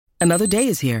Another day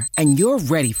is here, and you're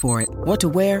ready for it. What to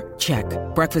wear? Check.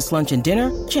 Breakfast, lunch, and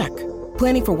dinner? Check.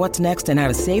 Planning for what's next and how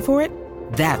to save for it?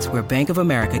 That's where Bank of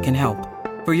America can help.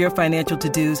 For your financial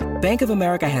to-dos, Bank of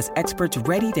America has experts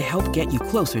ready to help get you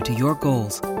closer to your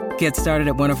goals. Get started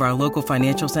at one of our local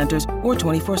financial centers or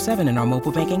 24/7 in our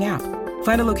mobile banking app.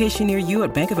 Find a location near you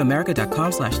at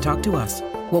bankofamerica.com/talktous.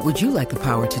 What would you like the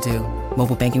power to do?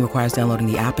 Mobile banking requires downloading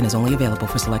the app and is only available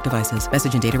for select devices.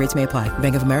 Message and data rates may apply.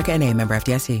 Bank of America N.A., member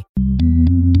FDIC.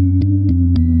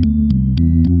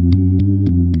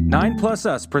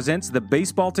 9+Us presents the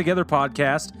Baseball Together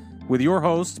podcast with your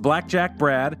hosts, Blackjack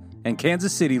Brad and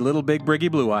Kansas City Little Big Briggy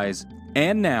Blue Eyes.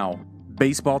 And now,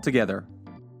 Baseball Together.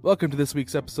 Welcome to this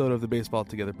week's episode of the Baseball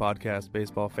Together podcast,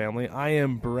 Baseball Family. I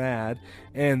am Brad,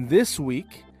 and this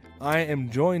week I am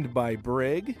joined by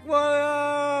Brig. What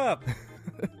up?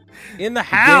 In the The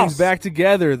house. gang's back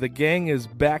together. The gang is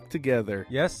back together.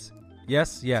 Yes.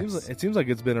 It seems like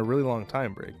it's been a really long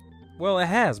time, Brig. Well, it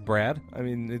has, Brad. I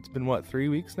mean, it's been, 3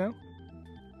 weeks now?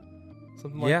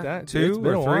 Something Yeah, like that. 2 It's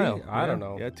been or a 3? while. I don't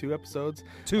know. Yeah, 2 episodes.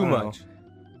 Too I don't much. know.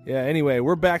 Yeah, anyway,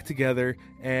 we're back together,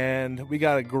 and we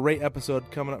got a great episode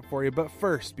coming up for you. But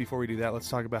first, before we do that, let's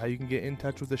talk about how you can get in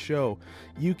touch with the show.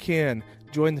 You can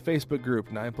join the Facebook group,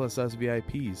 9+Us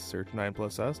VIPs. Search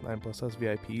 9+Us, 9+Us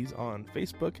VIPs on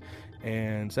Facebook,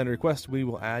 and send a request. We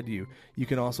will add you. You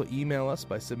can also email us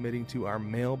by submitting to our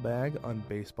mailbag on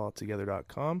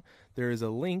baseballtogether.com. There is a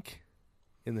link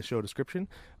in the show description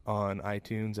on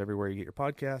iTunes, everywhere you get your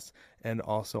podcasts, and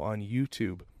also on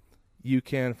YouTube. You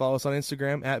can follow us on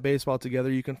Instagram at Baseball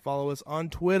Together. You can follow us on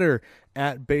Twitter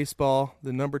at Baseball,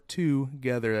 the number 2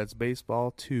 Together. That's Baseball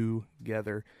 2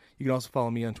 Together. You can also follow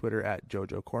me on Twitter at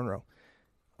JoJo Cornrow.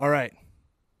 All right,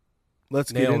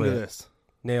 let's get into this.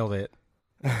 Nailed it.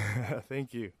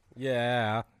 Thank you.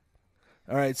 Yeah.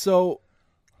 All right, so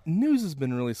news has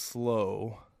been really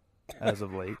slow as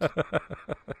of late.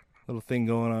 Little thing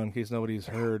going on in case nobody's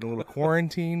heard. A little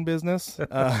quarantine business.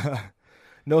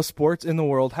 No sports in the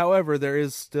world. However, there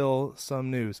is still some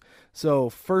news. So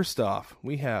first off,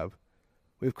 we have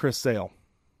Chris Sale.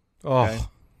 Oh. Okay?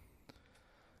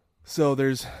 So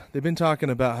they've been talking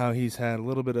about how he's had a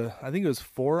little bit of, I think it was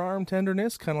forearm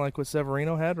tenderness, kind of like what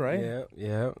Severino had, right?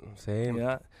 Yeah, same.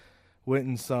 Yeah. Went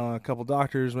and saw a couple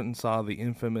doctors, went and saw the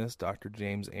infamous Dr.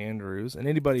 James Andrews. And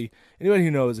anybody who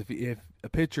knows if a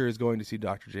pitcher is going to see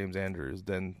Dr. James Andrews,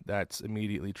 then that's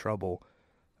immediately trouble.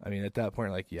 I mean, at that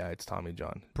point, it's Tommy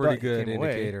John. Pretty But good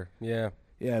indicator. Yeah.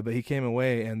 Yeah, but he came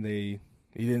away and he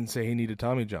didn't say he needed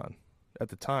Tommy John at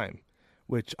the time,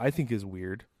 which I think is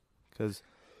weird because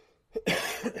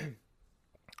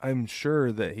I'm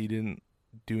sure that he didn't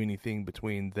do anything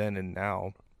between then and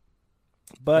now.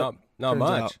 But not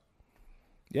much.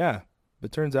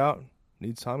 But turns out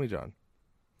needs Tommy John.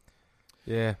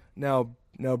 Yeah. Now,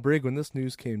 Brig, when this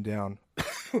news came down,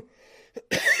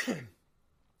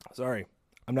 sorry,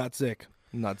 I'm not sick.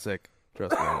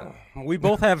 Trust me on that. We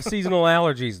both have seasonal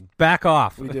allergies. Back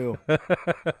off. We do.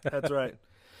 That's right.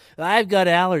 I've got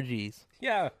allergies.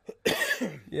 Yeah.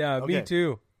 Yeah, Okay. me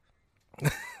too.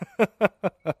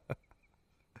 But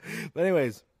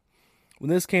anyways, when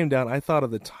this came down, I thought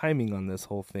of the timing on this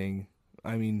whole thing.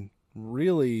 I mean,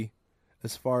 really,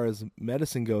 as far as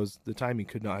medicine goes, the timing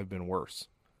could not have been worse.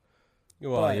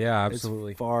 Well, But yeah,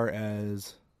 absolutely. As far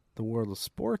as the world of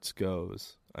sports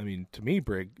goes, I mean, to me,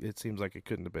 Brig, it seems like it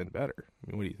couldn't have been better. I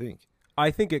mean, what do you think?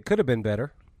 I think it could have been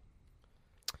better.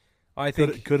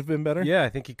 Could have been better? Yeah, I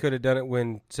think he could have done it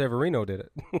when Severino did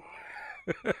it.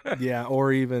 Yeah,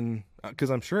 or even, because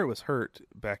I'm sure it was hurt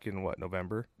back in,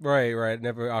 November? Right.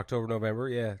 October, November.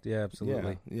 Yeah,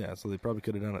 absolutely. Yeah, so they probably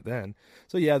could have done it then.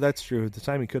 So, yeah, that's true. The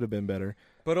timing could have been better.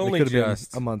 But It only could have been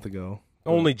just. a month ago.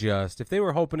 Only just. If they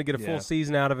were hoping to get a Yeah. full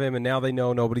season out of him and now they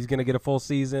know nobody's going to get a full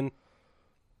season,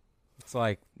 it's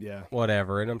like, Yeah.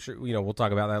 whatever. And I'm sure, we'll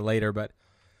talk about that later. But,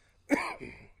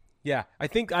 yeah, I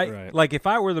think Right. if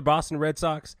I were the Boston Red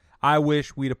Sox, I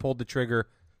wish we'd have pulled the trigger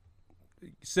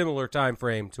similar time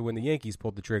frame to when the Yankees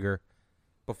pulled the trigger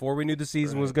before we knew the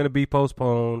season was going to be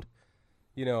postponed,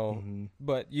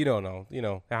 but you don't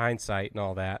know, hindsight and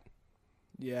all that.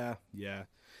 Yeah,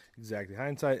 exactly.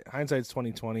 Hindsight's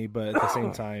 2020, but at the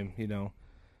same time,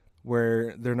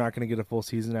 where they're not going to get a full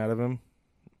season out of him,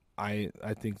 I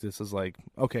think this is like,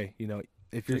 okay,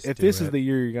 if this is the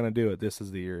year you're going to do it, this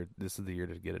is the year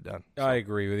to get it done. So. I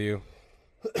agree with you.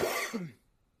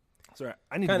 Sorry,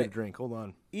 I need to get a drink. Hold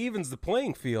on. Evens the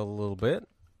playing field a little bit.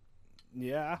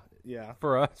 Yeah.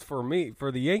 For us, for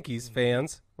the Yankees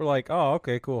fans, we're like, oh,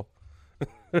 okay, cool.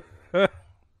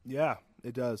 Yeah,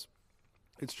 it does.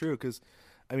 It's true because,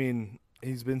 I mean,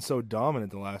 he's been so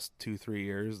dominant the last 2-3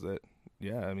 years that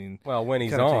yeah, I mean, Well, when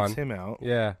he's kinda on. takes him out.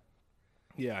 Yeah.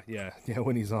 Yeah.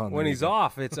 When he's on. When there he's you go.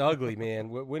 off, it's ugly, man.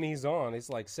 When he's on, it's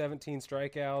like 17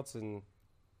 strikeouts, and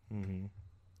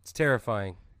it's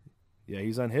terrifying. Yeah,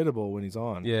 he's unhittable when he's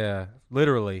on. Yeah,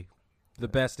 literally the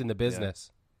best in the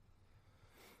business.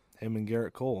 Him and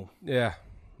Garrett Cole. Yeah,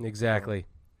 exactly.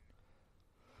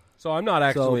 So I'm not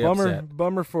actually upset.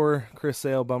 Bummer for Chris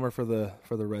Sale. Bummer for the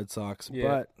Red Sox. Yeah.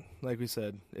 But like we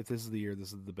said, if this is the year,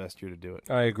 this is the best year to do it.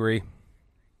 I agree.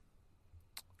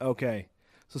 Okay.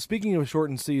 So speaking of a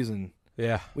shortened season,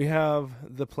 Yeah. we have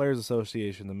the Players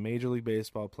Association, the Major League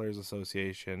Baseball Players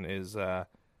Association, is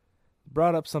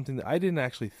brought up something that I didn't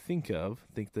actually think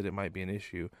that it might be an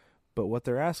issue, but what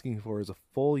they're asking for is a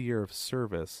full year of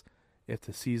service if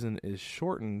the season is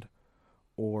shortened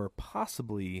or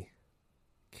possibly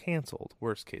canceled,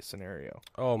 worst case scenario.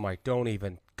 Oh my! Don't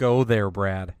even go there,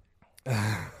 Brad.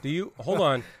 Hold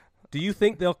on? Do you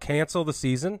think they'll cancel the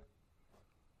season?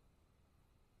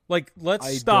 Like,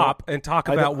 let's stop and talk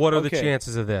about what are the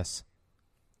chances of this.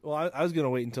 Well, I was going to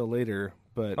wait until later,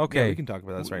 but Okay, yeah, we can talk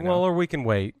about this right Well, now. or we can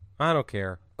wait. I don't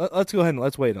care. Let's go ahead and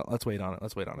let's wait on it.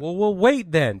 Well, we'll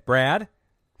wait then, Brad.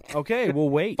 Okay, we'll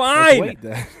wait. Fine. Let's wait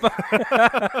then.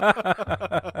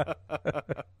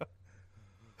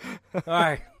 All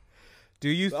right. Do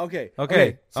you? Okay.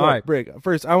 Okay. So, All right. Brig,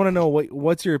 first, I want to know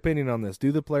what's your opinion on this?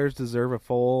 Do the players deserve a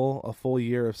full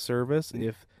year of service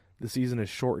if the season is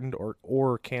shortened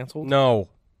or canceled? No.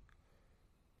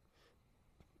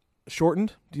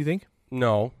 Shortened? Do you think?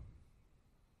 No.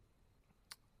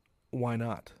 Why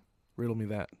not? Riddle me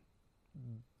that.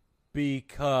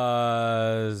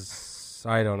 Because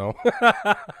I don't know.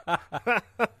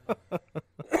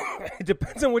 It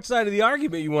depends on which side of the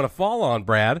argument you want to fall on,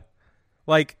 Brad.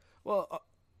 Like, Well,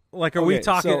 are we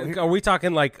talking? Are we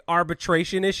talking like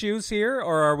arbitration issues here,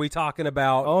 or are we talking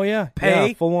about? oh yeah, pay?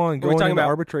 yeah, full on Are we going talking into about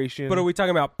arbitration. But are we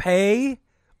talking about pay,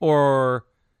 or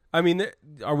I mean,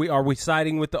 are we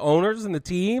siding with the owners and the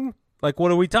team? Like,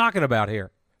 what are we talking about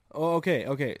here? Oh,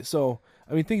 okay. So,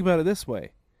 I mean, think about it this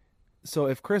way. So,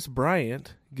 if Chris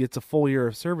Bryant gets a full year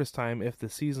of service time if the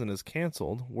season is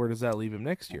canceled, where does that leave him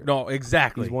next year? No,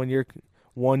 exactly. He's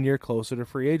 1 year closer to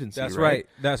free agency. That's right. right.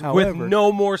 That's However, with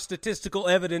no more statistical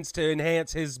evidence to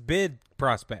enhance his bid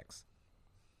prospects.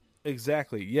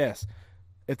 Exactly. Yes.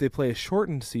 If they play a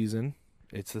shortened season,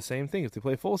 it's the same thing. If they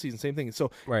play a full season, same thing.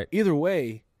 So, Right. either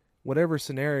way, whatever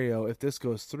scenario, if this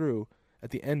goes through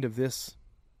at the end of this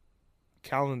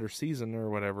calendar season or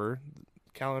whatever,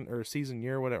 season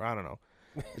year, whatever, I don't know.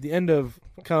 At the end of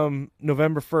come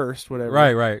November 1st, whatever.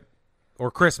 Right.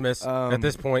 Or Christmas at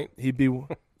this point. He'd be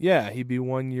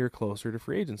 1 year closer to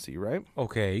free agency, right?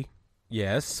 Okay.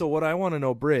 Yes. So what I want to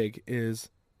know, Brig, is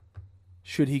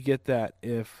should he get that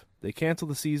if they cancel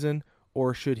the season,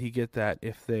 or should he get that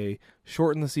if they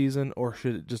shorten the season, or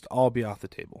should it just all be off the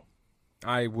table?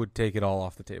 I would take it all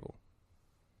off the table.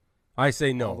 I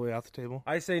say no. All the way off the table?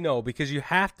 I say no because you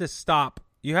have to stop.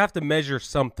 You have to measure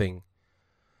something.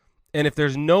 And if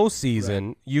there's no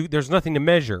season, there's nothing to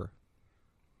measure.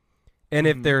 And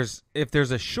if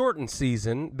there's a shortened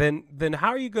season, then how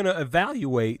are you going to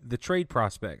evaluate the trade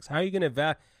prospects? How are you going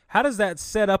to how does that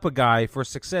set up a guy for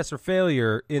success or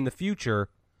failure in the future?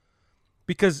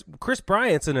 Because Chris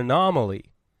Bryant's an anomaly,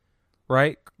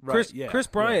 right? Right, Chris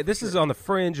Bryant, this is on the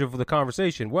fringe of the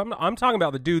conversation. Well, I'm talking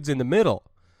about the dudes in the middle,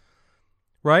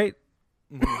 right?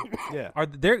 Yeah.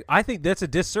 I think that's a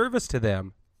disservice to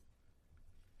them.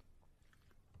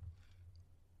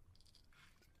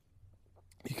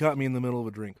 You caught me in the middle of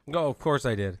a drink. Oh, of course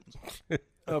I did.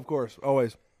 Of course,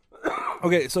 always.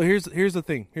 Okay, so here's the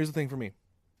thing. Here's the thing for me.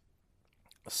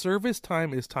 Service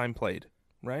time is time played,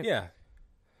 right? Yeah.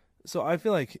 So I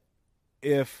feel like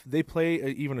if they play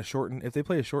a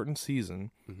shortened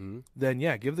season, then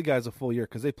yeah, give the guys a full year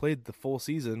because they played the full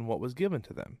season what was given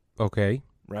to them, Okay.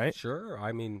 right? Sure.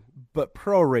 I mean, But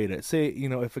prorate it. Say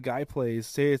if a guy plays,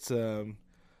 say it's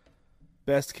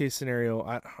best case scenario,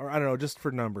 I don't know, just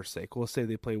for numbers' sake, we'll say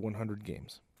they play 100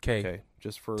 games. okay.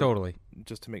 Just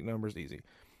to make numbers easy.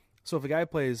 So if a guy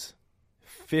plays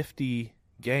 50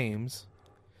 games,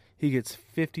 he gets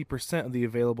 50% of the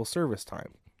available service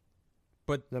time.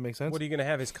 But Does that make sense? what are you going to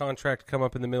have his contract come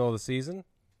up in the middle of the season?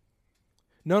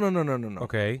 No.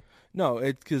 Okay. No,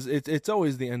 it's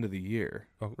always the end of the year,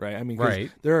 right? I mean, 'cause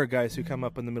Right. there are guys who come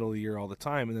up in the middle of the year all the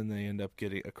time, and then they end up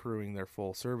accruing their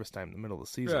full service time in the middle of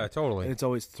the season. Yeah, totally. And it's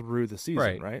always through the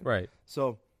season, right? Right.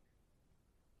 So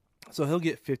he'll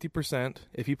get 50%.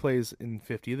 If he plays in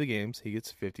 50 of the games, he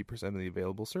gets 50% of the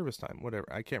available service time, whatever.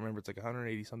 I can't remember. It's like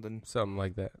 180-something Something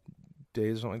like that.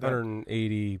 days or something like that.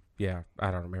 180. Yeah, I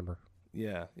don't remember.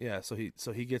 Yeah. So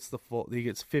he gets the full. He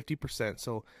gets 50%.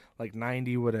 So like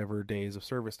 90 whatever days of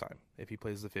service time if he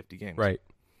plays the 50 games. Right.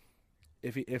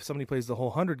 If somebody plays the whole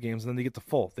 100 games, then they get the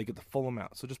full. They get the full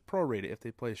amount. So just prorate it if they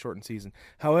play a shortened season.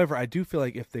 However, I do feel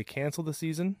like if they cancel the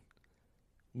season,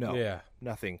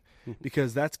 nothing,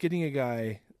 because that's getting a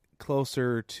guy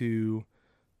closer to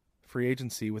free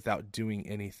agency without doing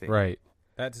anything. Right.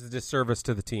 That's a disservice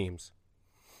to the teams.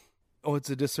 Oh,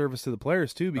 it's a disservice to the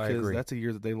players too, because agree. that's a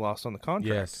year that they lost on the contract.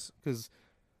 Yes. Because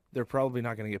they're probably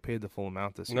not going to get paid the full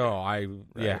amount this year. No,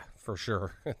 yeah, for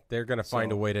sure. They're going to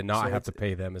find a way to not have to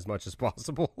pay them as much as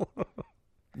possible.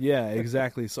 Yeah,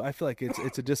 exactly. So I feel like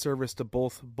it's a disservice to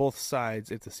both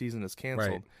sides if the season is canceled,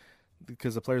 Right.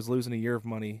 because the player's losing a year of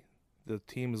money, the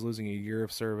team is losing a year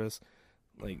of service.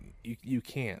 Like you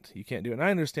can't do it. And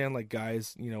I understand, like,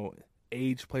 guys,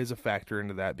 age plays a factor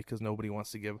into that, because nobody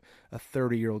wants to give a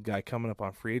 30-year-old guy coming up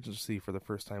on free agency for the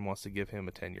first time wants to give him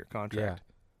a 10-year contract. Yeah.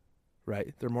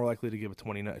 Right? They're more likely to give a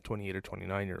 28 or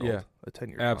 29-year-old a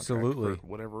 10-year Absolutely. contract for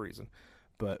whatever reason.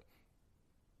 But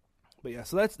yeah,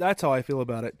 so that's how I feel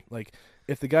about it. Like,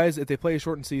 if they play a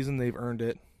shortened season, they've earned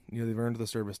it. They've earned the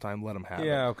service time. Let them have it.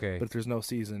 Yeah, okay. But if there's no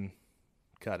season,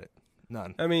 cut it.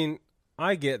 None. I mean,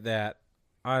 I get that.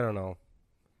 I don't know.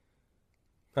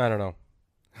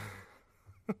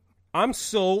 I'm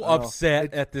so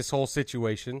upset at this whole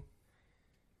situation.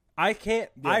 I can't.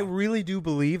 Yeah. I really do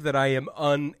believe that I am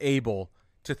unable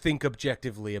to think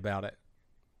objectively about it.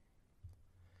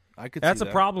 I could. That's see a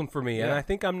that. problem for me, and Yeah. I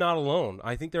think I'm not alone.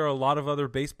 I think there are a lot of other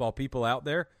baseball people out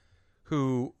there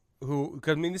who,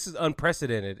 because I mean, this is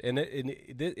unprecedented, and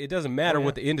it doesn't matter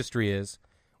what the industry is.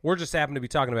 We're just happen to be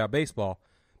talking about baseball,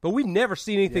 but we've never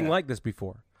seen anything like this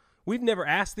before. We've never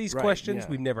asked these questions. Yeah.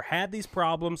 We've never had these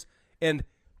problems, and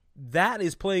that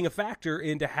is playing a factor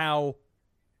into how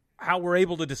we're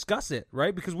able to discuss it,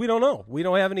 right? Because we don't know. We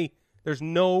don't have any. There's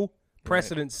no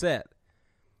precedent set.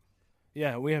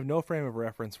 Yeah, we have no frame of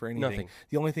reference for anything. Nothing.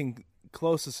 The only thing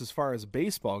closest as far as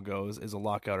baseball goes is a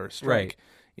lockout or a strike.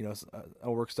 Right.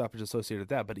 A work stoppage associated with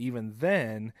that. But even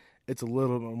then, it's a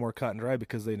little bit more cut and dry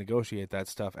because they negotiate that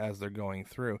stuff as they're going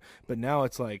through. But now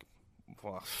it's like,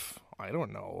 well, I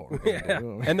don't know what we're gonna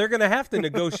do. And they're going to have to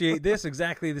negotiate this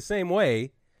exactly the same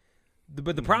way.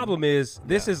 But the problem is,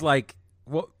 this is like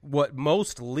what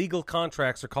most legal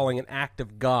contracts are calling an act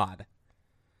of God.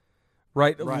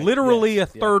 Right? Literally a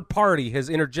third party has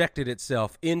interjected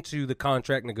itself into the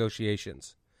contract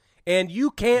negotiations. And you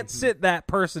can't sit that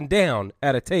person down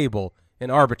at a table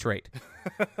and arbitrate.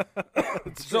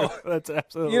 So That's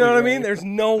absolutely you know what I right. mean? There's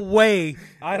no way.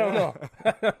 I don't know.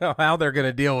 I don't know how they're going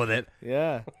to deal with it.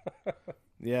 Yeah.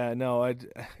 Yeah, no,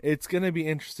 it's going to be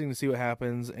interesting to see what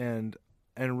happens, and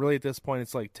really at this point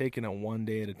it's like taking it one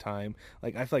day at a time.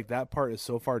 Like, I feel like that part is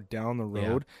so far down the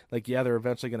road. Like, they're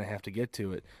eventually going to have to get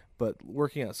to it, but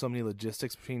working out so many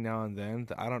logistics between now and then,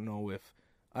 that I don't know if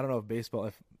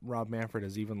Rob Manfred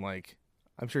is even, like,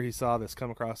 I'm sure he saw this come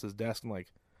across his desk and like,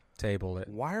 Table it.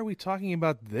 why are we talking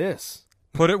about this?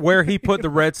 Put it where he put the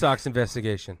Red Sox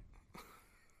investigation.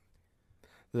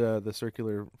 The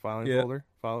circular filing folder?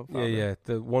 File Yeah.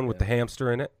 The one with the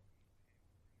hamster in it.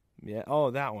 Yeah.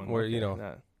 Oh, that one. Where, Okay, you know,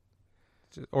 that.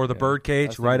 Or the Yeah. bird I cage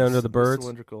was right thinking under the birds.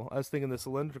 Cylindrical. I was thinking the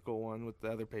cylindrical one with the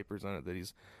other papers on it that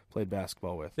he's played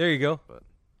basketball with. There you go.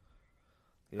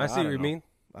 Yeah, I see what don't you know. mean.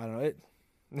 I don't know.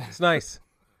 It's nice.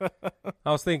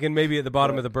 I was thinking maybe at the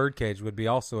bottom of the bird cage would be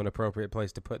also an appropriate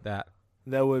place to put that.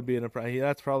 That would be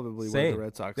that's probably where Same. the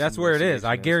Red Sox. That's where it is.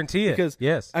 I investigation guarantee it. Because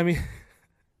yes. I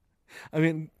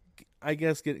mean, I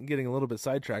guess getting a little bit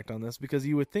sidetracked on this, because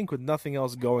you would think with nothing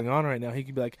else going on right now, he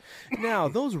could be like, now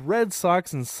those Red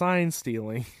Sox and sign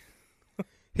stealing.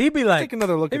 He'd be like, Take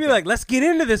another look He'd at be that. like, let's get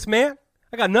into this, man.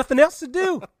 I got nothing else to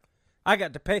do. I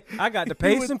got to pay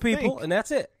would some people, think. and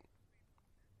that's it.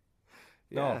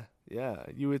 Yeah, yeah.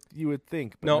 You would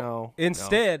think, but No. no.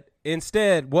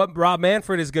 Instead, what Rob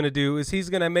Manfred is going to do is he's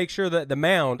going to make sure that the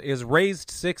mound is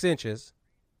raised 6 inches,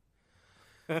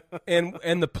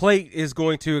 and the plate is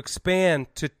going to expand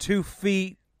to 2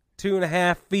 feet,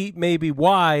 2.5 feet maybe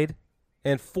wide,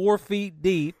 and 4 feet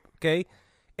deep. Okay,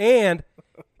 and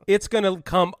it's going to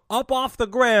come up off the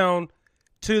ground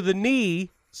to the knee,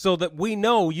 so that we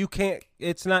know you can't.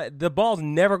 It's not, the ball's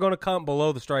never going to come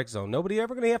below the strike zone. Nobody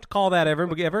ever going to have to call that ever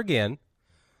again.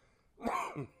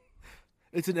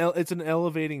 It's an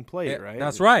elevating plate, right?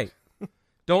 That's right.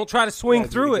 Don't try to swing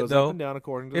through it goes though. Up and down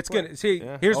according to It's the plate. gonna see.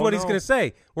 Yeah. Here's Oh, what he's no. gonna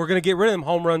say. We're gonna get rid of them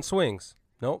home run swings.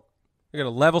 Nope. We're gonna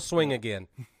level swing again.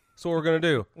 That's what we're gonna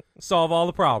do. Solve all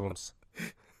the problems.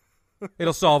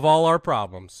 It'll solve all our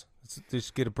problems. It's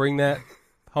just gonna bring that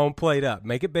home plate up.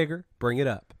 Make it bigger. Bring it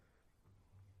up.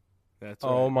 That's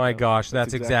Oh, right. my Yep. gosh.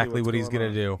 That's exactly what's what he's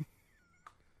going to on. do.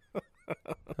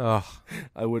 Oh,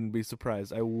 I wouldn't be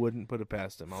surprised. I wouldn't put it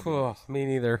past him. I'll be honest. me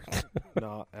neither.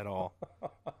 Not at all.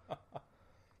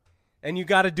 And you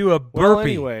got to do a burpee. Well,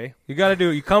 anyway. You got to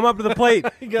do. You come up to the plate.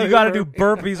 You you gotta got to do do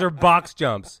burpees or box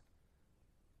jumps.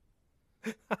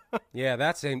 Yeah,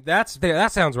 that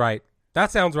sounds right.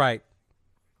 That sounds right.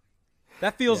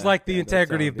 That feels Yeah, like the yeah,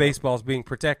 integrity of yeah. baseball is being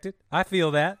protected. I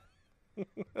feel that.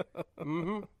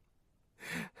 hmm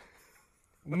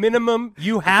Minimum,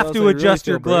 you have sounds to like really adjust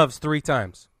your feel brave. gloves 3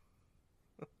 times.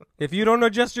 If you don't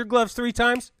adjust your gloves 3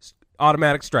 times,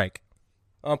 automatic strike.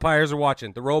 Umpires are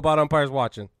watching. The robot umpire's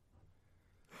watching.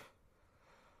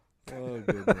 Oh,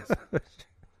 goodness.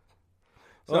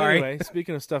 Well, Sorry. anyway,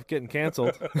 speaking of stuff getting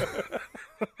canceled,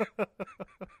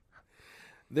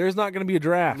 there's not going to be a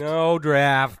draft, No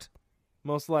draft.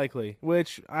 most likely,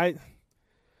 which on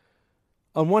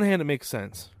one hand, it makes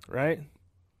sense, right?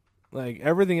 Like,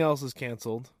 everything else is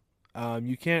canceled.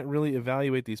 You can't really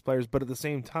evaluate these players, but at the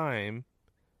same time,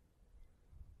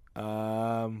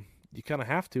 you kind of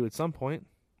have to at some point,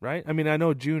 right? I mean, I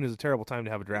know June is a terrible time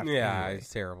to have a draft. Yeah, anyway. it's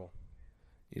terrible.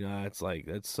 You know, it's like,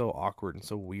 that's so awkward and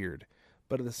so weird.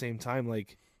 But at the same time,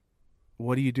 like,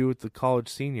 what do you do with the college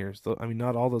seniors? I mean,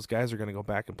 not all those guys are going to go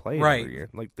back and play Right. every year.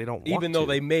 Like, they don't want Even though to.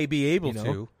 they may be able you know?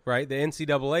 to, right? The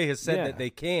NCAA has said Yeah. that they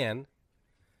can.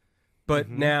 But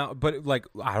Mhm. now, like,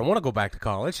 I don't want to go back to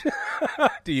college.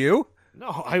 Do you? No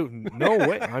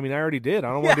way. I mean, I already did.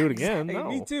 I don't want to do it again. Exactly. No.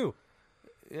 Me too.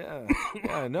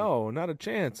 Yeah, no, not a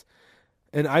chance.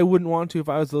 And I wouldn't want to if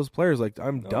I was those players. Like,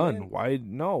 I'm done. man. Why?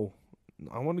 No,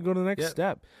 I want to go to the next Yeah.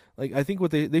 step. Like, I think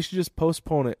what they should just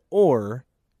postpone it or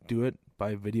do it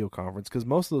by video conference because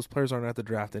most of those players aren't at the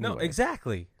draft anyway. No,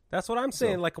 exactly. That's what I'm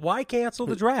saying. So- Like, why cancel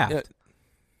the draft?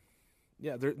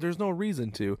 Yeah, there's no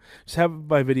reason to just have it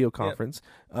by video conference.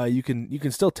 You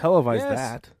can still televise Yes.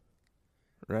 that,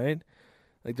 right?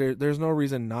 Like there's no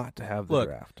reason not to have the Look.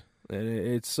 draft. And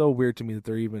it's so weird to me that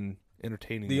they're even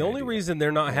entertaining. The only idea. reason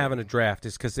they're not having a draft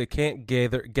is because they can't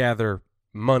gather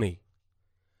money.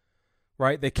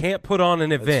 Right? They can't put on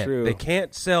an event. true. They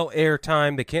can't sell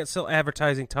airtime. They can't sell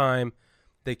advertising time.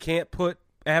 They can't put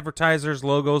advertisers,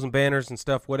 logos, and banners and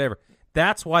stuff, whatever.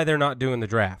 That's why they're not doing the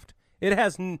draft. It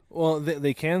has Well,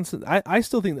 they can. I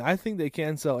still think they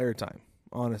can sell airtime.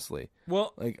 Honestly,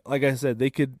 well, like I said, they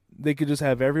could just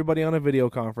have everybody on a video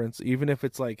conference, even if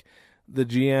it's like the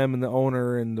GM and the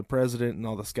owner and the president and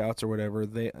all the scouts or whatever.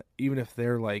 Even if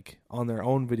they're like on their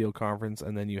own video conference,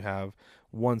 and then you have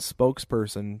one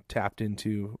spokesperson tapped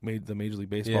into the Major League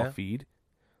Baseball Yeah. feed,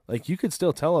 like you could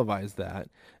still televise that,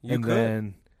 You and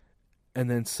could.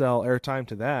 then sell airtime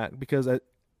to that because at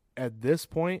this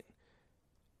point,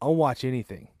 I'll watch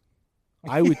anything.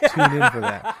 I would tune in for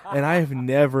that, and I have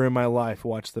never in my life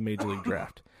watched the Major League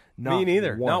Draft. me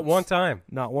neither. Not once. one time.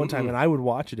 Not one time, Mm-mm. and I would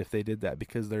watch it if they did that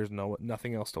because there's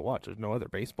nothing else to watch. There's no other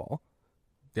baseball,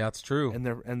 That's true. and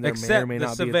there Except may or may the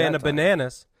not Savannah be at that time.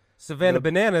 Bananas. Savannah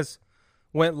Bananas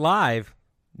went live.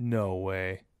 No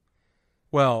way.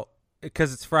 Well,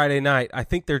 because it's Friday night. I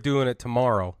think they're doing it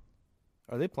tomorrow.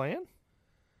 Are they playing?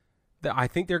 I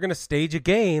think they're going to stage a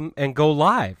game and go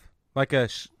live, like a.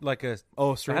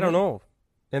 Oh, I don't know,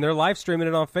 and they're live streaming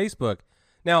it on Facebook.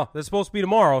 Now it's supposed to be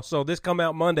tomorrow, so this come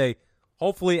out Monday.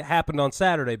 Hopefully, it happened on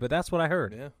Saturday, but that's what I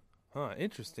heard. Yeah. Huh.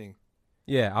 Interesting.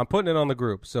 Yeah, I'm putting it on the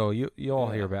group, so you all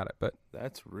Yeah. hear about it. But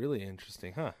That's really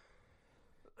interesting, huh?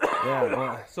 Yeah.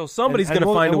 Well, so somebody's and going to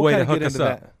we'll- find and a we'll way to kinda hook get us into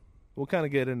up. that. We'll kind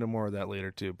of get into more of that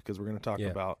later too, because we're going to talk Yeah.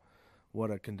 about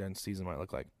what a condensed season might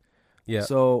look like. Yeah.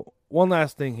 So one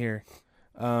last thing here,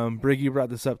 Briggy brought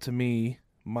this up to me: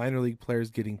 minor league players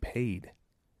getting paid.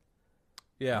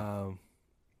 Yeah.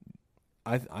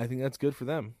 I think that's good for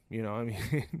them. You know, I mean,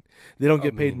 they don't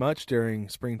get paid mean- much during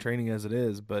spring training as it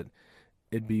is, but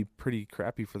it'd be pretty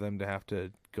crappy for them to have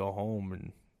to go home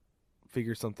and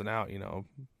figure something out. You know,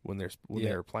 when Yeah.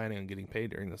 they're planning on getting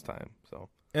paid during this time. So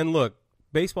And look,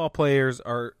 baseball players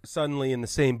are suddenly in the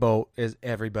same boat as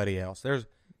everybody else. There's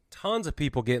tons of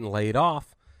people getting laid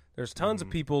off. There's tons of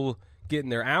people getting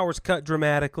their hours cut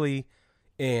dramatically,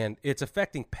 and it's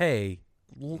affecting pay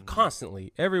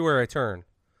constantly everywhere I turn.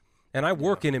 And I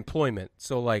work in employment,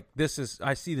 so like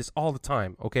I see this all the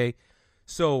time, okay?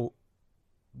 So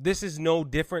this is no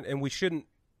different, and we shouldn't,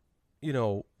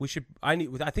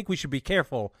 I think we should be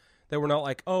careful that we're not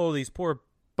like, oh, these poor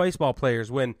baseball players,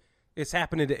 when it's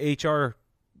happening to HR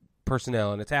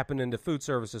personnel and it's happening to food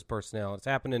services personnel and it's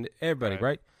happening to everybody,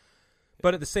 right?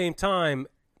 But at the same time,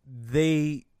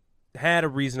 they had a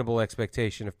reasonable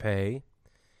expectation of pay,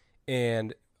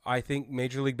 and I think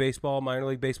Major League Baseball, Minor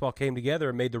League Baseball came together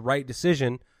and made the right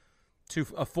decision to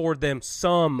afford them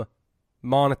some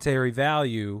monetary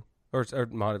value, that's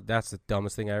the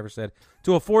dumbest thing I ever said,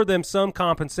 to afford them some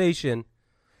compensation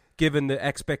given the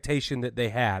expectation that they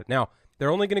had. Now, they're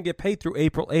only going to get paid through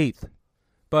April 8th,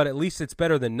 but at least it's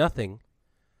better than nothing.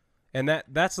 And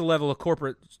that's the level of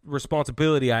corporate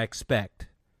responsibility I expect.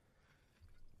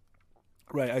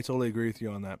 Right, I totally agree with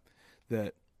you on that.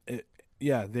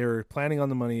 They were planning on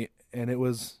the money, and it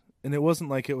wasn't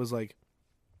like it was like,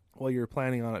 well, you were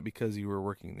planning on it because you were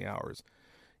working the hours.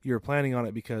 You were planning on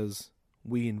it because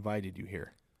we invited you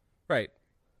here. Right.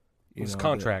 It was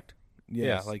contract.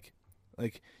 Yes. Like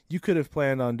you could have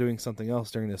planned on doing something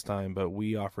else during this time, but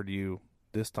we offered you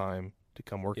this time to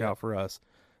come work out for us,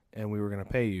 and we were going to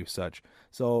pay you such.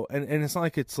 So, and it's not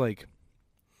like it's like,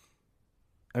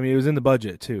 I mean, it was in the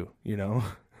budget too,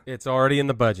 It's already in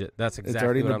the budget. That's exactly it's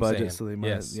already in what the I'm budget, saying. so they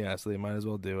might, so they might as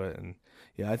well do it. And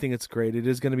I think it's great. It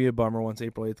is going to be a bummer once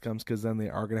April 8th comes, because then they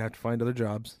are going to have to find other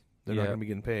jobs. They're not going to be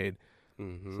getting paid.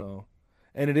 Mm-hmm. So,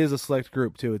 and it is a select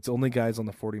group too. It's only guys on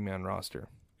the 40-man roster.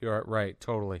 You're right,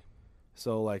 totally.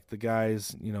 So like the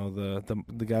guys,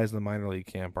 the guys in the minor league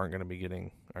camp aren't going to be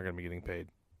getting paid.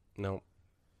 No,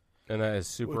 and that is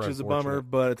super. Which is a bummer,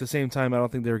 but at the same time, I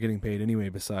don't think they were getting paid anyway.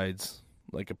 Besides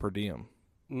like a per diem,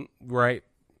 right?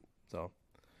 So,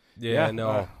 I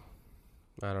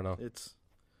don't know. It's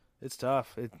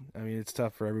tough. It's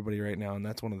tough for everybody right now, and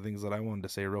that's one of the things that I wanted to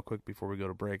say real quick before we go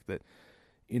to break. That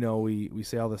we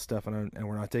say all this stuff, and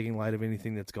we're not taking light of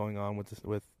anything that's going on with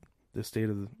the state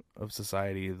of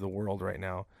society, the world right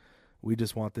now. We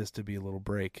just want this to be a little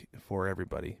break for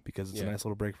everybody, because it's a nice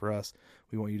little break for us.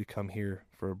 We want you to come here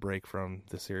for a break from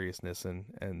the seriousness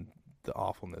and the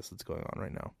awfulness that's going on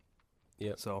right now.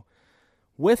 Yeah. So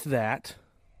with that,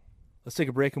 let's take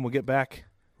a break, and we'll get back.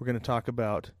 We're going to talk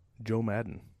about Joe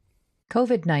Maddon.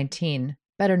 COVID-19,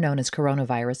 better known as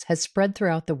coronavirus, has spread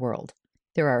throughout the world.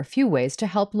 There are a few ways to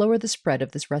help lower the spread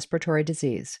of this respiratory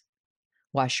disease.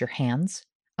 Wash your hands.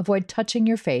 Avoid touching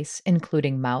your face,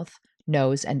 including mouth,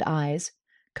 nose, and eyes.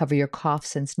 Cover your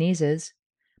coughs and sneezes.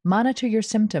 Monitor your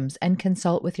symptoms and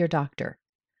consult with your doctor.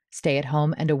 Stay at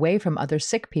home and away from other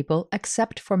sick people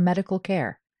except for medical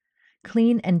care.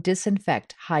 Clean and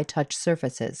disinfect high-touch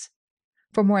surfaces.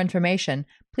 For more information,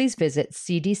 please visit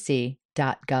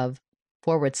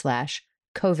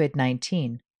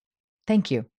cdc.gov/COVID-19.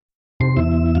 Thank you.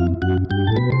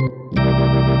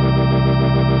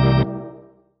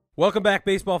 Welcome back,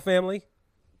 baseball family.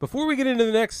 Before we get into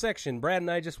the next section, Brad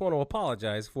and I just want to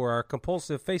apologize for our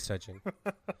compulsive face touching.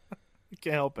 You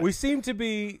can't help it. We seem to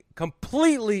be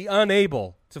completely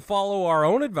unable to follow our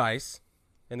own advice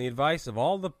and the advice of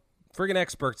all the friggin'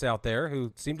 experts out there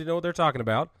who seem to know what they're talking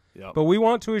about. Yep. But we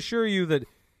want to assure you that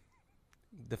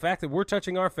the fact that we're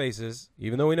touching our faces,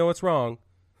 even though we know it's wrong,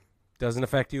 doesn't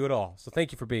affect you at all. So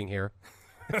thank you for being here.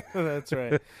 That's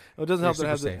right. Well, it doesn't help that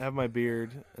I safe. have my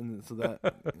beard, and so that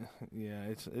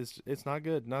it's not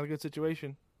good. Not a good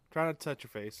situation. Try not to touch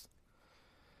your face.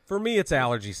 For me, it's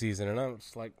allergy season, and I'm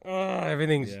just like,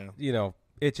 everything's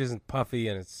itches and puffy,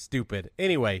 and it's stupid.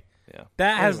 Anyway,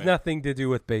 that has nothing to do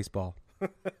with baseball.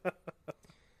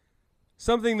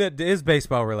 Something that is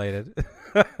baseball related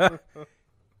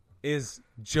is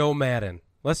Joe Maddon.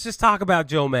 Let's just talk about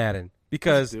Joe Maddon,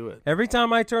 because every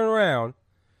time I turn around,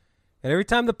 and every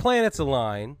time the planets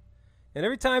align, and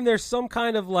every time there's some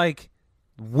kind of like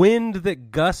wind that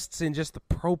gusts in just the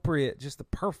perfect,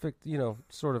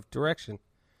 sort of direction,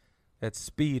 at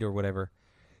speed or whatever,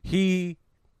 he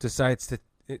decides to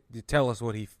tell us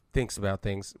what he thinks about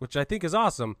things, which I think is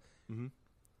awesome. Mm-hmm.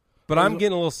 But I'm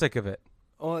getting a little sick of it.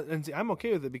 Oh, and see, I'm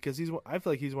okay with it, because I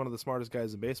feel like he's one of the smartest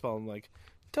guys in baseball. I'm like,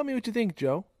 tell me what you think,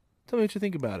 Joe. Tell me what you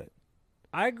think about it.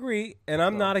 I agree, and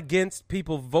I'm not against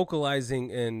people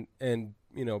vocalizing and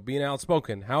being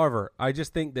outspoken. However, I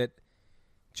just think that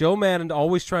Joe Maddon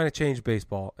always trying to change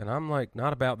baseball, and I'm like,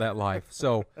 not about that life.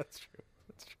 So That's true.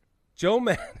 Joe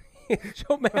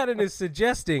Maddon is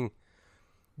suggesting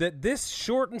that this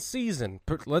shortened season,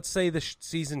 let's say the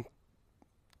season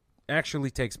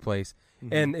actually takes place,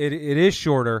 and it is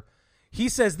shorter. He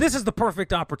says this is the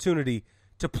perfect opportunity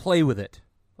to play with it.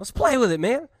 Let's play with it,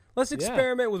 man. Let's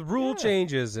experiment with rule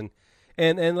changes and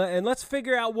let's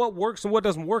figure out what works and what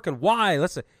doesn't work and why.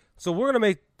 So we're gonna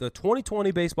make the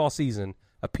 2020 baseball season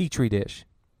a petri dish,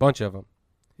 bunch of them.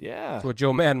 Yeah, that's what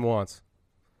Joe Maddon wants.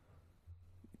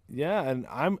 Yeah, and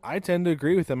I tend to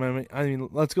agree with him. I mean,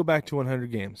 let's go back to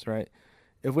 100 games, right?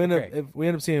 If we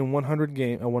end up seeing a 100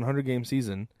 game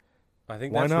season, I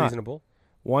think that's reasonable.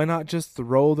 Why not just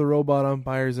throw the robot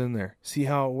umpires in there? See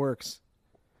how it works.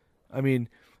 I mean,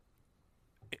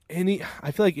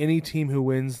 I feel like any team who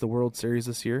wins the World Series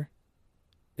this year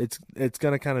it's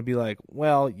going to kind of be like,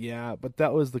 well, yeah, but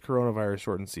that was the coronavirus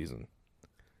shortened season,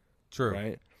 True.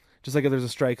 right? Just like if there's a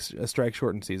strike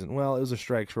shortened season. Well, it was a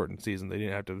strike shortened season. They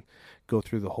didn't have to go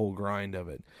through the whole grind of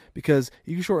it. Because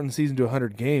you can shorten the season to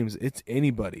 100 games, it's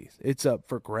anybody's. It's up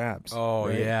for grabs. Oh,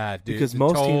 right? yeah, dude. Because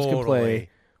most teams can play Totally.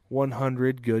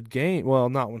 100 good games. Well,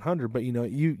 not 100, but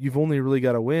you've only really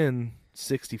got to win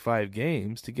 65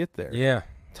 games to get there. Yeah,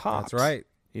 Tops. that's right.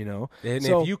 And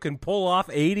So- if you can pull off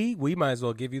 80, we might as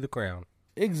well give you the crown.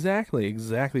 Exactly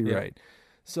Yeah. right.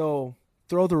 So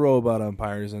throw the robot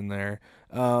umpires in there.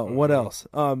 What else?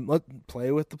 Let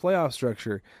play with the playoff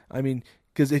structure. I mean,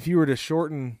 because if you were to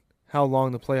shorten how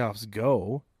long the playoffs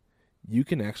go, you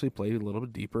can actually play a little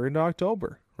bit deeper into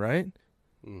October, right?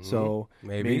 So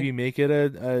maybe make it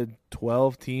a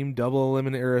 12-team double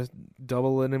eliminate.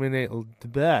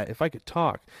 If I could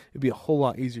talk, it'd be a whole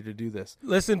lot easier to do this.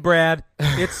 Listen, Brad,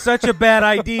 it's such a bad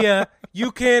idea,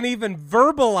 you can't even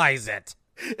verbalize it.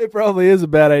 It probably is a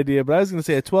bad idea, but I was going to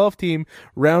say a 12-team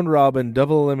round-robin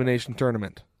double elimination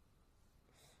tournament.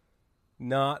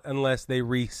 Not unless they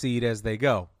reseed as they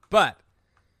go. But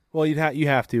Well, you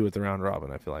have to with the round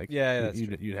robin. I feel like Yeah, that's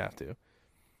you'd have to.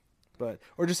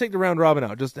 Or just take the round robin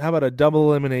out. Just how about a double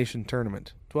elimination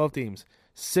tournament? 12 teams,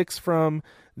 6 from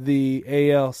the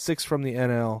AL, 6 from the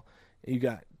NL. You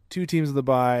got 2 teams of the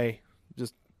bye.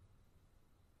 Just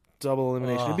double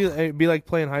elimination. It'd be like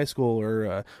playing high school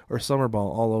or summer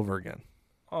ball all over again.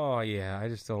 oh yeah, I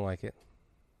just don't like it.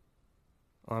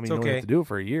 I mean, It's you only okay. have to do it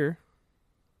for a year.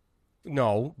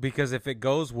 No, because if it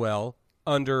goes well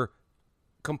under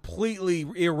completely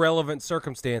irrelevant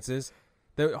circumstances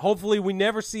that hopefully we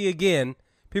never see again,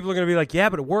 people are going to be like, yeah,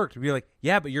 but it worked. Be like,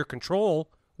 yeah, but your control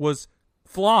was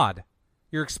flawed.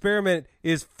 Your experiment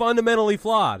is fundamentally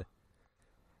flawed.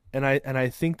 And I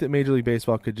think that Major League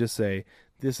Baseball could just say,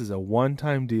 this is a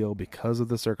one-time deal because of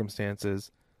the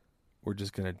circumstances. We're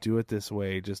just going to do it this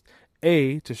way. Just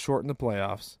A, to shorten the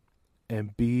playoffs,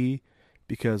 and B,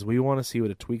 because we want to see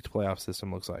what a tweaked playoff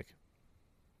system looks like.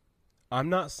 I'm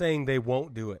not saying they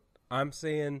won't do it. I'm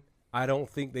saying I don't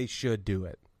think they should do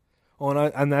it. Oh,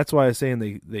 and that's why I was saying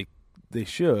they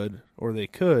should or they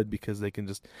could, because they can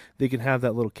have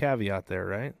that little caveat there,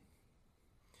 right?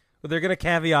 But they're going to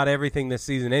caveat everything this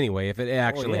season anyway if it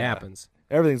actually yeah. happens.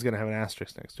 Everything's going to have an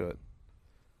asterisk next to it.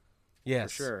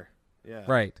 Yes. Yeah.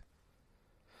 Right.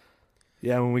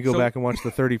 Yeah, when we go So- back and watch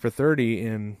the 30 for 30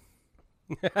 in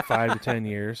 5 to 10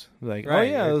 years, like, Right,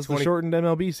 oh yeah, or it was 20 the shortened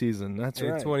MLB season. That's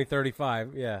In right.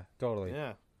 2035. Yeah, totally.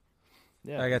 Yeah.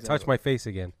 I got to touch my face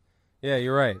again. Yeah,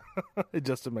 you're right.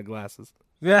 Adjusted my glasses.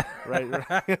 Yeah. Right.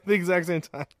 At the exact same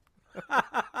time.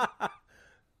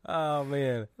 Oh,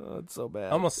 man. Oh, it's so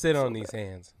bad. I'm going to sit It's on so these bad.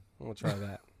 hands. I'm going to try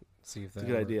that. See if that It's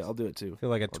a good idea. works. I'll do it too. I feel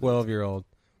like a I'll do it too. 12-year-old.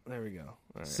 There we go. All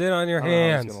right. Sit on your I don't know how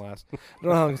long it's hands. gonna last. I don't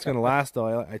know how long it's going to last,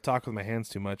 though. I talk with my hands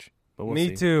too much. But we'll Me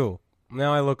see. too.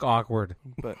 Now I look awkward.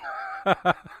 But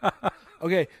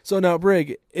okay, so now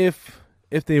Brig, if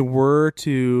they were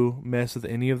to mess with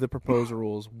any of the proposed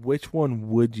rules, which one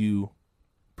would you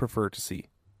prefer to see?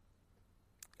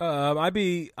 I'd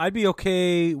be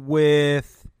okay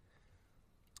with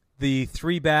the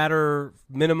 3-batter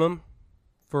minimum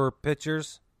for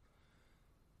pitchers,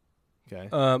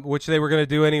 Okay. which they were going to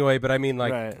do anyway. But I mean,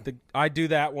 like, Right. I'd do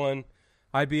that one.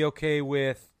 I'd be okay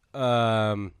with.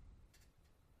 I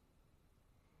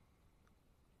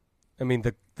mean,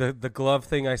 the glove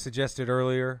thing I suggested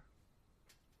earlier.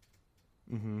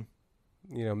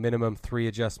 Mm-hmm. Minimum 3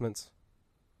 adjustments.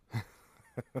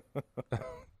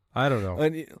 I don't know.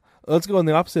 And let's go in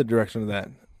the opposite direction of that.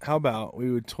 How about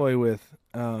we would toy with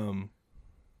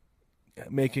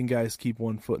making guys keep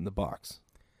 1 foot in the box?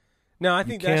 No, I You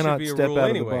think that should cannot be a step rule out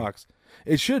anyway. of the box.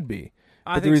 It should be.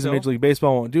 I But the think reason so. Major League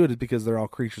Baseball won't do it is because they're all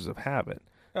creatures of habit.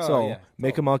 Oh, So yeah,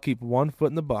 make them all keep 1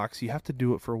 foot in the box. You have to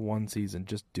do it for 1 season.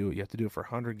 Just do it. You have to do it for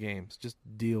 100 games. Just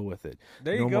deal with it.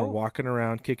 There no you go. more walking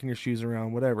around, kicking your shoes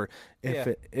around, whatever.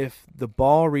 Yeah. If the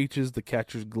ball reaches the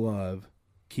catcher's glove,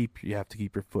 you have to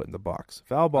keep your foot in the box.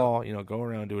 Foul ball, go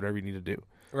around, do whatever you need to do.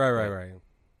 Right.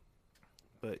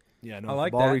 But yeah, no. I if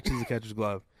like the ball that. reaches the catcher's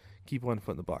glove, keep 1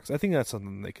 foot in the box. I think that's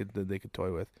something they could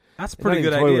toy with. That's a And pretty not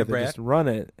good even toy idea, with it, Brad. Just run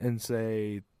it and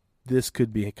say this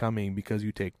could be coming because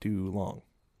you take too long.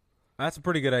 That's a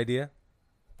pretty good idea.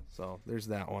 So there's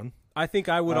that one. I think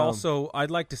I would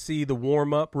I'd like to see the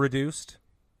warm-up reduced.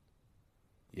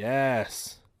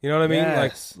 Yes. You know what I mean?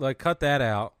 Yes. Like cut that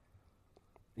out.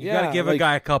 You Yeah, got to give a like-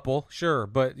 guy a couple, sure,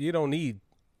 but you don't need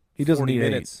He doesn't 40 need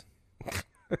minutes. 8.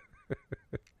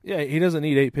 Yeah, he doesn't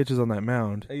need 8 pitches on that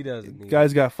mound. He doesn't need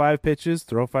Guys got 5 pitches,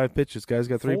 throw 5 pitches. Guys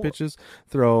got 3 4. pitches,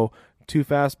 throw 2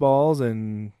 fastballs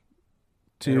and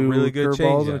two And a really good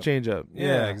curveballs and a changeup. changeup.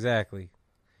 Yeah, exactly.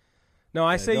 No,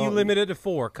 I say you limit it to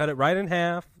 4. Cut it right in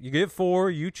half. You get 4.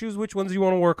 You choose which ones you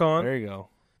want to work on. There you go.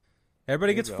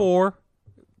 Everybody gets 4.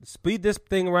 Speed this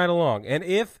thing right along. And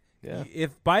if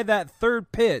by that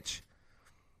third pitch,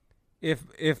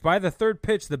 if by the third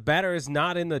pitch the batter is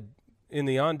not in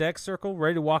the on deck circle,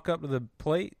 ready to walk up to the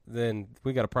plate, then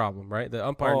we got a problem, right? The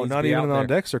umpire needs to be out in the there. on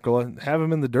deck circle. Have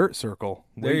him in the dirt circle.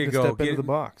 There you go. Step into the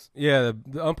box. Yeah,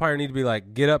 the umpire need to be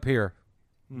like, get up here,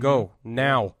 go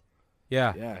now.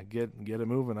 Yeah. Yeah, get it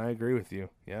moving. I agree with you.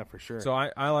 Yeah, for sure. So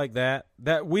I like that.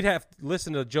 That we'd have to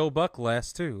listen to Joe Buck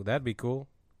less too. That'd be cool.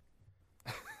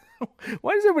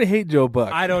 Why does everybody hate Joe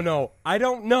Buck? I don't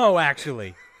know.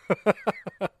 actually.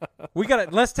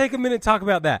 Let's take a minute and talk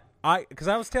about that. Because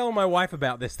I was telling my wife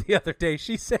about this the other day.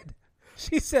 She said,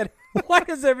 why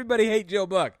does everybody hate Joe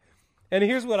Buck? And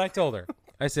here's what I told her.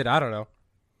 I said, I don't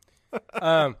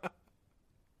know.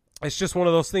 It's just one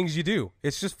of those things you do.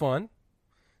 It's just fun.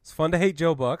 It's fun to hate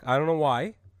Joe Buck. I don't know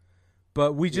why,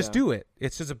 but we just do it.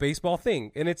 It's just a baseball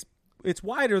thing, and it's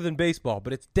wider than baseball,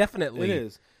 but it's definitely it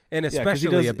is, and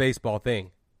especially a baseball thing.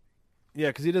 Yeah,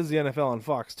 because he does the NFL on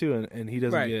Fox too, and he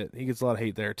doesn't he gets a lot of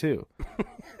hate there too.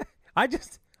 I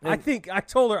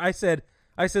told her, I said,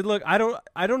 look,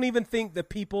 I don't even think the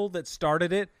people that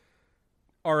started it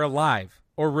are alive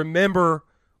or remember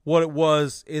what it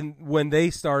was when they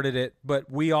started it,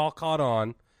 but we all caught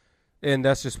on, and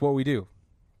that's just what we do.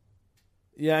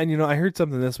 Yeah, and I heard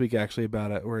something this week actually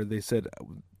about it where they said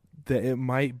that it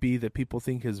might be that people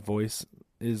think his voice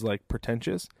is like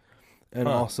pretentious, and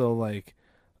also like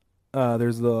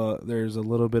there's a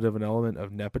little bit of an element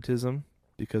of nepotism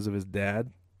because of his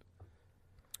dad.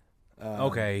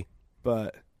 Okay,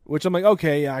 but which I'm like,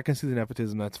 okay, yeah, I can see the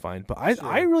nepotism. That's fine. But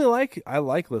I really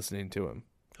like listening to him.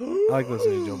 I like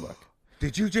listening to Joe Buck.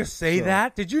 Did you just say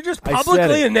that? Did you just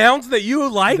publicly announce that you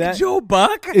like Joe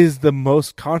Buck? Is the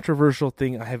most controversial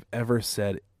thing I have ever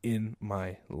said in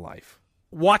my life.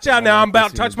 Watch out now. I'm about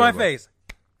to touch my face.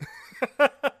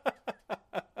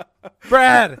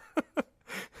 Brad.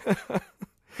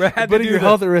 Putting your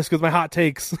health at risk with my hot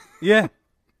takes. Yeah.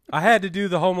 I had to do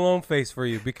the Home Alone face for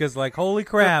you because, like, holy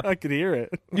crap. I could hear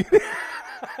it.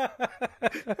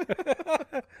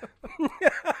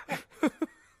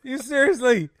 You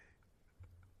seriously.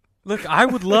 Look, I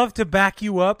would love to back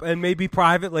you up, and maybe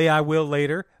privately I will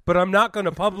later, but I'm not going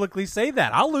to publicly say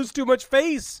that. I'll lose too much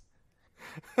face.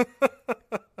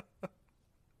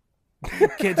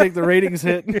 Can't take the ratings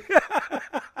hit.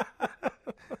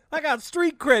 I got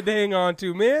street cred to hang on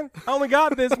to, man. I only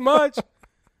got this much.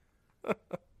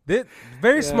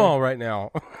 Very small right now.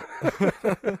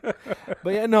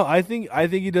 But yeah, no, I think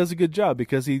he does a good job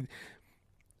because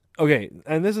okay,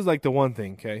 and this is like the one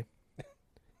thing, okay?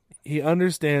 He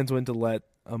understands when to let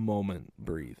a moment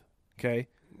breathe, okay?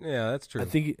 Yeah, that's true. I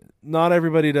think not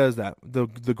everybody does that.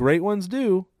 The great ones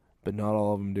do, but not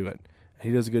all of them do it.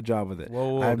 He does a good job with it.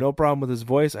 Whoa. I have no problem with his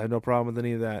voice. I have no problem with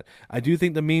any of that. I do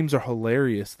think the memes are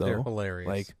hilarious, though. They're hilarious.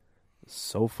 Like,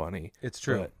 so funny. It's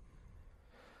true. But,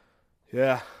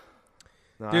 yeah.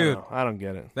 No, dude, I don't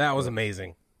get it. That was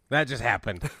amazing. That just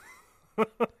happened.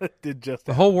 It did just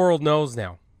The whole world knows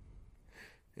now.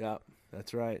 Yeah,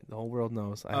 that's right. The whole world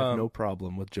knows. I have no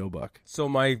problem with Joe Buck. So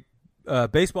my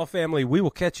baseball family, we will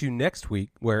catch you next week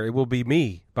where it will be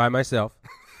me by myself.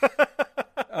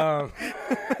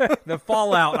 The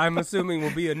fallout, I'm assuming,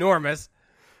 will be enormous.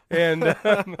 And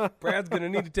Brad's going to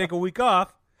need to take a week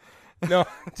off. No,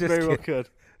 just Very well kidding.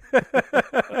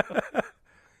 could.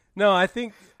 No, I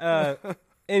think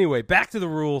anyway, back to the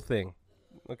rule thing.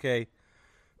 Okay.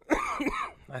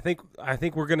 I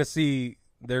think we're going to see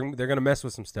they're going to mess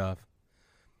with some stuff.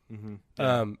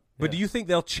 Mm-hmm. But do you think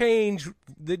they'll change?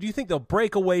 Do you think they'll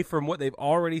break away from what they've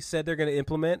already said they're going to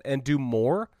implement and do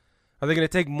more? Are they going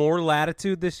to take more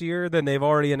latitude this year than they've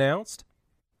already announced?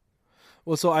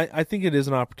 Well, so I think it is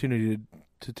an opportunity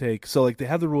to take. So, like, they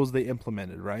have the rules they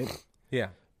implemented, right? Yeah.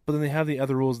 But then they have the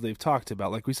other rules they've talked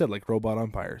about, like we said, like robot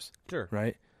umpires. Sure.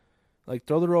 Right? Like,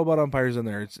 throw the robot umpires in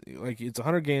there. It's like it's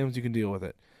 100 games, you can deal with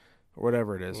it, or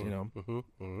whatever it is, you know. Mm-hmm.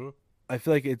 Mm-hmm. I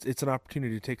feel like it's an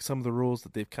opportunity to take some of the rules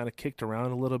that they've kind of kicked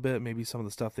around a little bit, maybe some of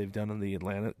the stuff they've done in the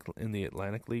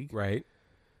Atlantic League. Right.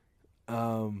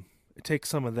 Take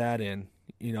some of that in,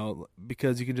 you know,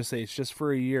 because you can just say it's just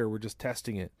for a year. We're just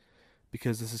testing it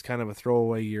because this is kind of a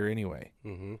throwaway year anyway.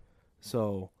 Mm-hmm.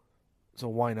 So So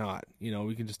why not?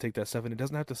 We can just take that stuff, and it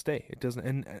doesn't have to stay. It doesn't,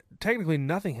 and technically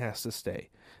nothing has to stay.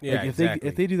 Yeah, like exactly.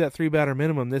 if they do that 3-batter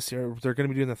minimum this year, they're going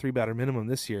to be doing the 3-batter minimum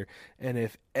this year. And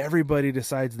if everybody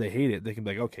decides they hate it, they can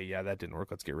be like, okay, yeah, that didn't work.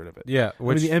 Let's get rid of it. Yeah,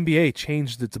 which, the NBA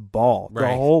changed its ball, the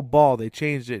Right. whole ball. They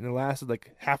changed it, and it lasted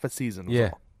like half a season. was yeah,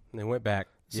 all. they went back.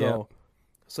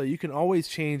 So you can always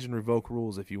change and revoke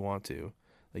rules if you want to.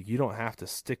 Like, you don't have to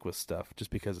stick with stuff just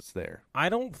because it's there. I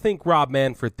don't think Rob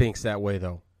Manfred thinks that way,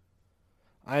 though.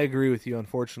 I agree with you,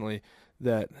 unfortunately,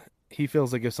 that he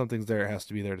feels like if something's there, it has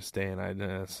to be there to stay, and I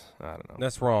don't know.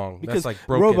 That's wrong. Because That's like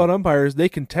broken. robot umpires, they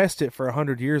can test it for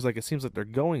 100 years like it seems like they're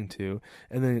going to,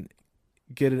 and then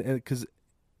get it, because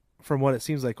from what it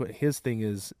seems like, what his thing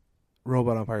is,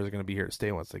 robot umpires are going to be here to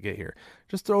stay once they get here.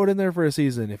 Just throw it in there for a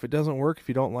season. If it doesn't work, if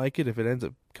you don't like it, if it ends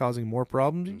up causing more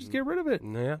problems, you just get rid of it.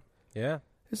 Yeah.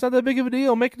 It's not that big of a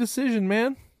deal. Make a decision,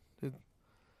 man.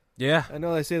 Yeah. I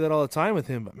know I say that all the time with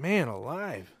him, but man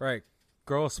alive. Right.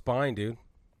 Grow a spine, dude.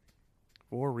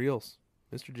 For reals.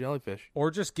 Mr. Jellyfish.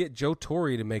 Or just get Joe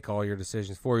Torre to make all your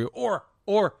decisions for you.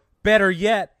 Or better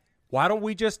yet, why don't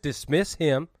we just dismiss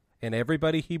him and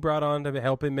everybody he brought on to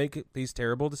help him make these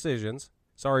terrible decisions?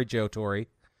 Sorry, Joe Torre.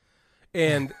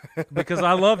 And because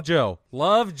I love Joe.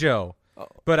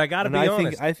 But I got to be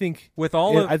honest. I think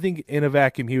in a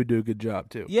vacuum he would do a good job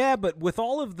too. Yeah, but with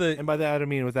all of the And by that I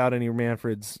mean without any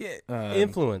Manfred's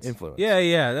influence.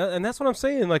 Yeah. And that's what I'm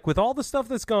saying. Like, with all the stuff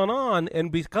that's gone on,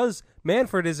 and because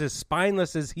Manfred is as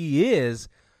spineless as he is,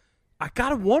 I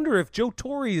gotta wonder if Joe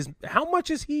Torre how much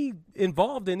is he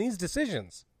involved in these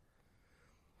decisions?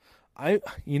 I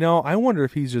wonder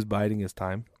if he's just biding his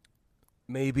time.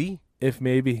 Maybe. If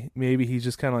maybe he's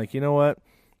just kind of like, you know what?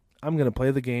 I'm going to play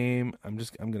the game. I'm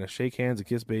going to shake hands and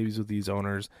kiss babies with these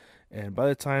owners. And by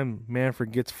the time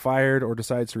Manfred gets fired or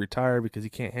decides to retire because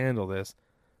he can't handle this,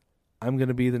 I'm going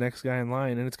to be the next guy in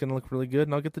line, and it's going to look really good,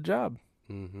 and I'll get the job.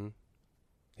 Mm-hmm.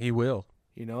 He will.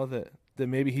 That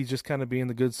maybe he's just kind of being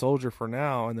the good soldier for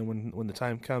now, and then when the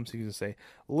time comes, he can just say,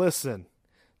 listen,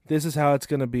 this is how it's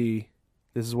going to be.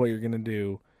 This is what you're going to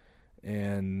do.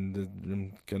 And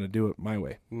I'm going to do it my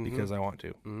way because I want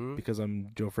to. Because I'm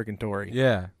Joe freaking Torre.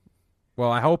 Yeah.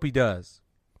 Well, I hope he does.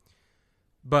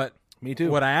 But me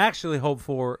too. What I actually hope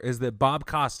for is that Bob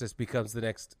Costas becomes the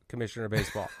next commissioner of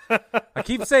baseball. I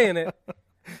keep saying it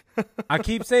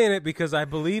because I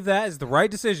believe that is the right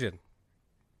decision.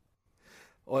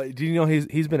 Well, do you know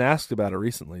he's been asked about it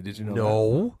recently? Did you know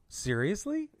No. that?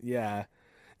 Seriously? Yeah.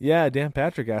 Yeah, Dan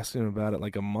Patrick asked him about it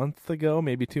like a month ago,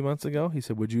 maybe 2 months ago. He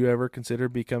said, would you ever consider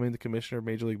becoming the commissioner of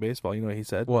Major League Baseball? You know what he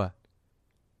said? What?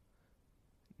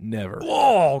 Never.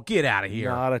 Whoa, get out of here.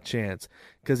 Not a chance.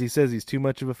 Because he says he's too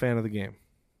much of a fan of the game.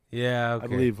 Yeah,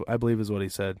 okay. I believe is what he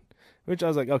said. Which I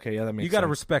was like, okay, yeah, that makes sense. You got to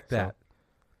respect that.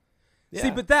 So,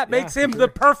 See, but that makes him the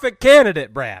perfect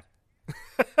candidate, Brad.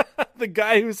 The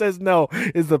guy who says no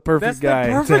is the perfect guy.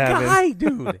 That's the perfect guy,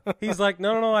 dude. He's like,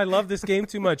 no, I love this game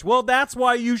too much. Well, that's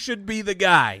why you should be the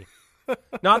guy.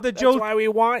 Not that Joe. That's why we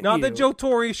want Not you. that Joe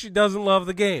Torre doesn't love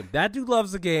the game. That dude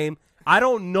loves the game. I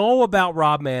don't know about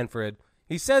Rob Manfred.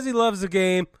 He says he loves the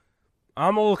game.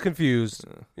 I'm a little confused,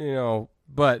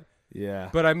 but yeah.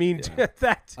 But I mean,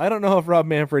 that. I don't know if Rob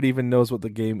Manfred even knows what the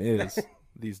game is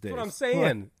these days. That's what I'm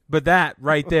saying. But that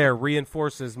right there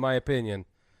reinforces my opinion.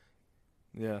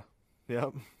 Yeah.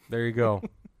 Yep. There you go.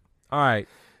 All right.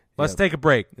 Let's take a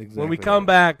break. Exactly When we come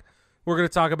back, we're going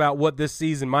to talk about what this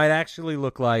season might actually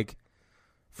look like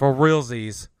for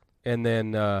realsies, and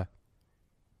then and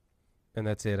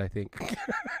that's it, I think.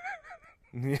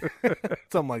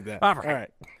 Something like that. All right.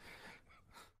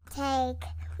 Take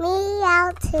me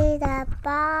out to the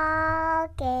ball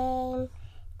game.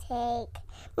 Take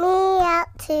me out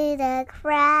to the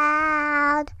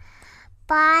crowd.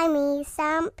 Buy me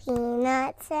some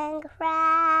peanuts and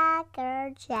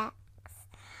Cracker Jacks.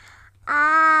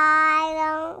 I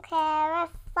don't care if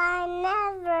I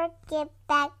never get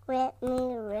back with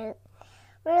me. Root,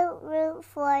 root, root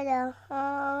for the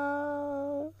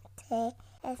home team.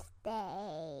 If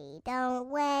they don't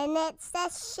win, it's a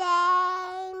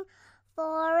shame.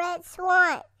 For it's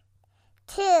 1,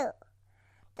 2,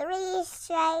 3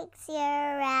 strikes,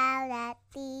 you're out at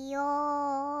the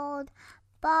old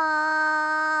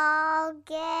ball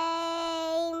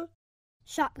game.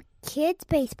 Shop kids'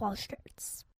 baseball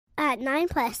shirts at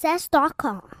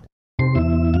 9plusS.com.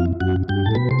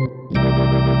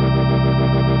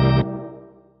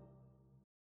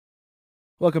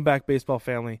 Welcome back, baseball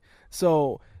family.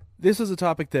 So this is a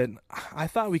topic that I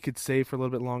thought we could save for a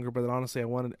little bit longer, but honestly,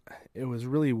 it was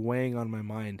really weighing on my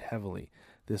mind heavily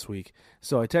this week.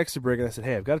 So I texted Brig and I said,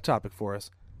 hey, I've got a topic for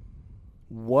us.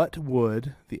 What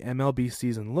would the MLB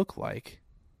season look like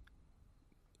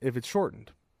if it's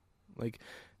shortened. Like,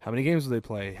 how many games would they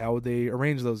play? How would they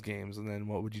arrange those games? And then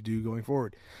what would you do going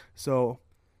forward? So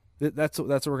that's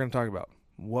what we're going to talk about.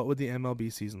 What would the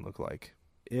MLB season look like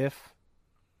if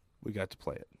we got to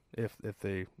play it? If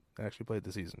they actually played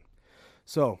the season.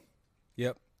 So,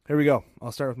 Yep. here we go.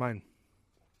 I'll start with mine.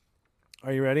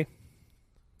 Are you ready?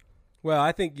 Well,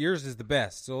 I think yours is the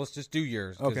best, so let's just do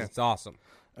yours because Okay. it's awesome.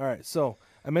 All right. So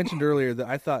I mentioned earlier that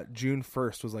I thought June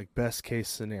 1st was like best case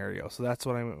scenario. So that's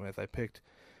what I went with. I picked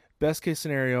best case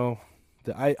scenario.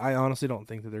 That I honestly don't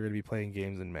think that they're going to be playing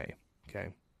games in May. Okay.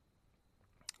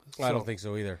 I don't think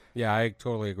so either. Yeah, I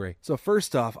totally agree. So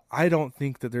first off, I don't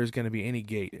think that there's going to be any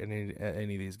gate at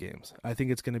any of these games. I think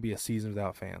it's going to be a season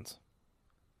without fans.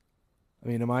 I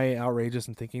mean, am I outrageous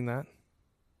in thinking that?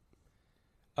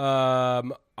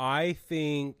 I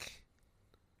think.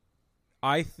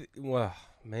 Well,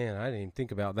 man, I didn't even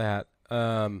think about that.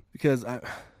 Because I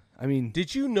mean,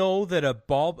 Did you know that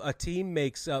a team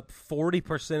makes up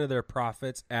 40% of their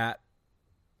profits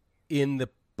in the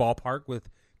ballpark with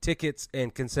tickets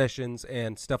and concessions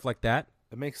and stuff like that?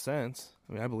 it makes sense.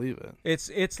 I mean, I believe it.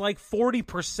 It's like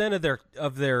 40%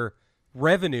 of their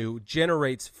revenue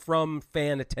generates from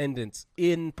fan attendance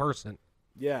in person.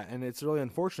 Yeah, and it's really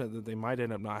unfortunate that they might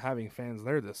end up not having fans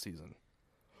there this season.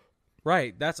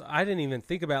 Right. I didn't even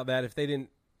think about that. If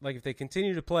they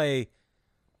continue to play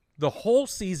the whole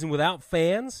season without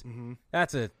fans,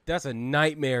 that's a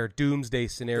nightmare doomsday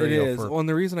scenario. It is. For Well, and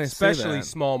the reason I say especially that,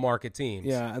 small market teams.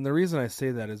 yeah, and the reason I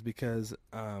say that is because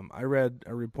I read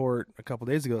a report a couple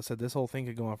days ago that said this whole thing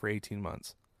could go on for 18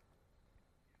 months.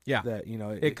 Yeah. That, you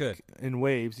know, It could. in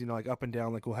waves, you know, like up and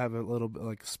down, like we'll have a little bit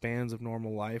like spans of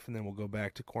normal life, and then we'll go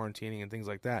back to quarantining and things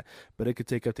like that. But it could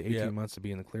take up to 18 months to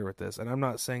be in the clear with this. And I'm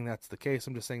not saying that's the case.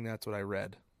 I'm just saying that's what I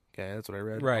read. Okay, that's what I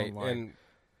read Right. online. And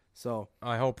So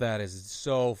I hope that is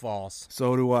so false.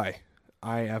 so do I.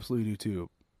 I absolutely do too.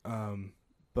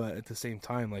 But at the same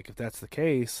time, like if that's the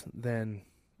case, then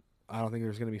I don't think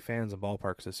there's going to be fans in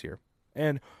ballparks this year.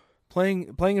 And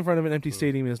playing in front of an empty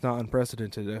stadium is not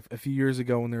unprecedented. A few years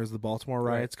ago, when there was the Baltimore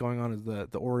riots going on,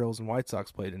 the Orioles and White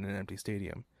Sox played in an empty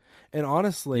stadium. And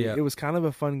honestly, it was kind of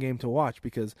a fun game to watch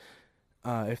because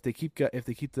if they keep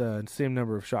the same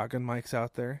number of shotgun mics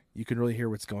out there, you can really hear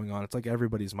what's going on. It's like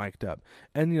everybody's mic'd up,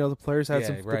 and you know the players had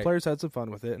some fun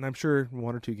with it, and I'm sure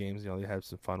one or two games, you know, they had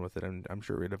some fun with it, and I'm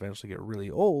sure it'd eventually get really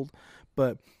old,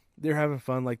 but they're having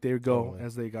fun. Like they would go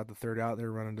as they got the third out, they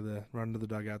were running to the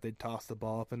dugout. They'd toss the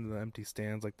ball up into the empty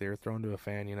stands like they were thrown to a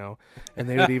fan, you know, and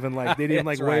they would even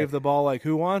wave the ball like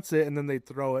who wants it, and then they'd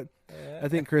throw it. I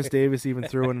think Chris Davis even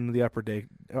threw it into the upper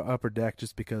deck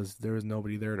just because there was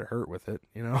nobody there to hurt with it,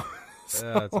 you know.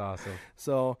 That's awesome.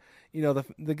 So, you know,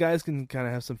 the guys can kind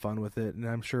of have some fun with it, and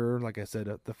I'm sure, like I said,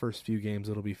 the first few games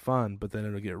it'll be fun, but then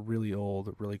it'll get really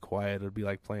old, really quiet. It'll be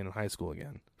like playing in high school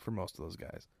again for most of those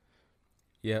guys.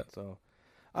 Yeah. So,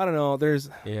 I don't know. There's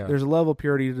a level of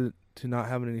purity to not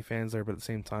having any fans there, but at the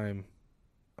same time,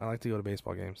 I like to go to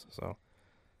baseball games. So,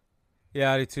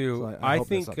 yeah, I do too. So I hope that's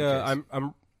think not the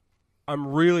case. I'm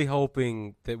really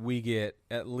hoping that we get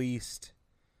at least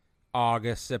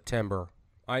August, September.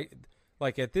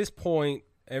 Like at this point,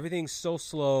 everything's so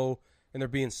slow and they're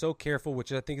being so careful,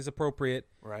 which I think is appropriate.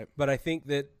 Right. But I think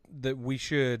that we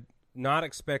should not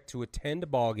expect to attend a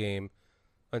ball game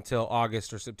until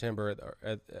August or September,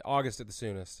 August at the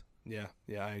soonest. Yeah,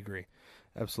 I agree.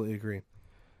 Absolutely agree.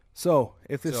 So,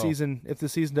 if the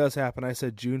season does happen, I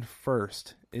said June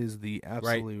 1st is the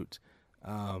absolute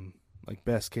like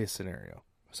best case scenario.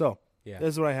 So, this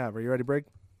is what I have. Are you ready, Brig?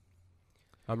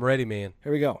 I'm ready, man.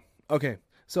 Here we go. Okay.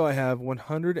 So, I have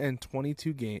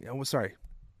 122 games. Oh, sorry.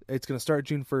 It's going to start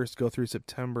June 1st, go through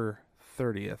September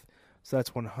 30th. So,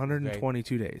 that's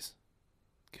 122 days.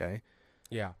 Okay.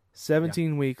 Yeah.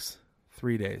 17 weeks,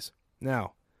 3 days.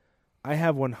 Now, I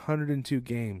have 102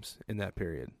 games in that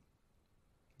period.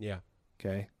 Yeah.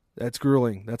 Okay. That's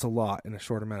grueling. That's a lot in a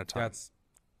short amount of time. That's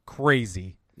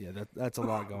crazy. Yeah, that's a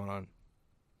lot going on.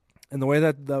 And the way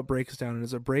that breaks down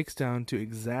is it breaks down to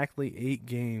exactly 8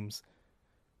 games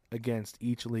against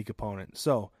each league opponent.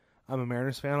 So, I'm a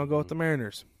Mariners fan. I'll go with the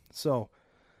Mariners. So,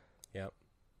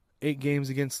 8 games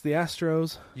against the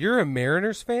Astros. You're a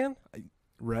Mariners fan?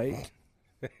 Right?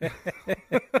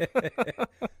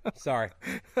 Sorry.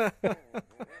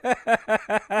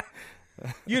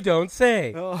 You don't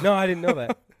say. Oh. No, I didn't know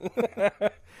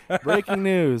that. Breaking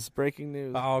news.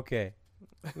 Oh, okay.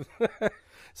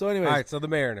 So anyways, all right, so the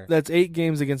Mariners. That's 8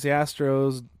 games against the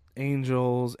Astros,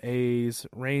 Angels, A's,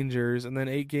 Rangers, and then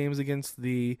 8 games against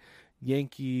the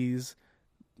Yankees,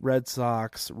 Red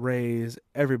Sox, Rays,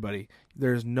 everybody.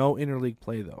 There's no interleague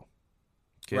play though.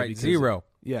 Okay, right, because 0.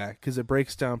 Yeah, because it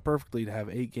breaks down perfectly to have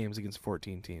 8 games against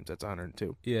 14 teams. That's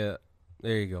 102. Yeah,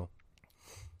 there you go.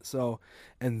 So,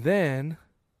 and then,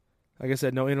 like I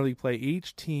said, no interleague play.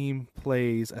 Each team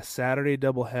plays a Saturday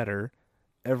doubleheader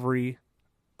every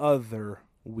other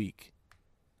week,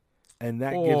 and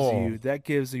that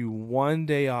gives you 1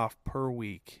 day off per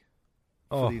week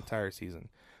for the entire season.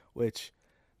 Which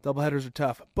doubleheaders are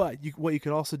tough, but what you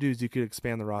could also do is you could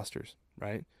expand the rosters,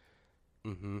 right?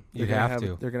 Mm-hmm. They're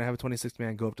going to have a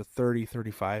 26-man go up to 30,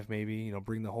 35 maybe.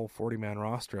 Bring the whole 40-man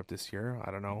roster up this year.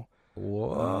 I don't know.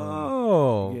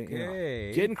 Whoa.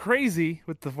 Okay. Getting crazy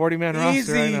with the 40-man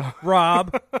roster. I know.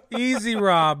 Rob. Easy,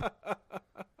 Rob.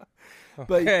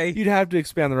 But you'd have to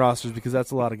expand the rosters because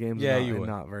that's a lot of games in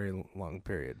not very long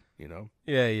period,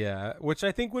 Yeah. Which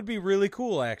I think would be really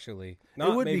cool, actually.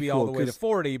 Not maybe cool, all the way to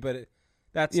 40, but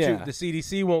that's true. The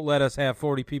CDC won't let us have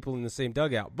 40 people in the same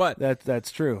dugout. But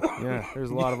that's true. Yeah,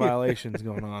 there's a lot of violations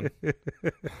going on.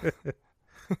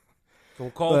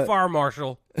 Don't call the fire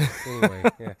marshal. Anyway,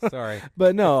 sorry.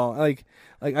 But no,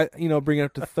 bring it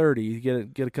up to 30.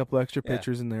 Get a couple extra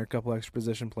pitchers in there, a couple extra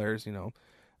position players.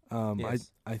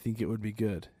 Yes. I think it would be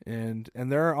good, and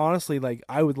there are honestly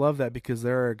I would love that because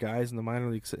there are guys in the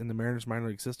Mariners minor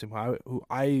league system who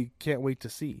I can't wait to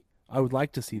see. I would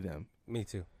like to see them. Me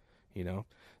too.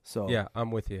 So yeah,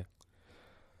 I'm with you.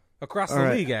 Across the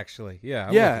league, actually,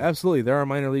 I'm absolutely. There are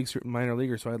minor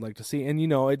leaguers who I'd like to see, and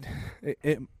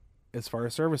it as far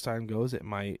as service time goes, it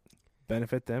might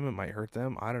benefit them, it might hurt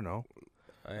them. I don't know.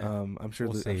 I'm sure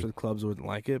the clubs wouldn't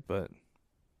like it, but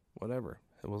whatever.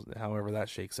 However that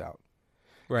shakes out.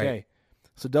 Right. Okay.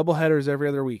 So doubleheaders every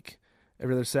other week,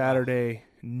 every other Saturday.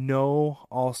 No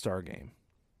All-Star game.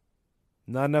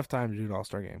 Not enough time to do an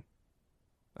All-Star game.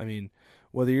 I mean,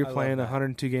 whether you're playing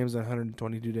 102 games in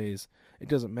 122 days, it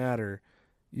doesn't matter.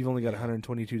 You've only got a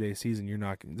 122-day season.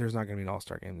 There's not going to be an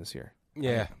All-Star game this year.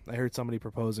 Yeah. I heard somebody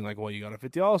proposing you got to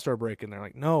fit the All-Star break in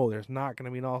there. No, there's not going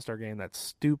to be an All-Star game. That's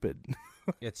stupid.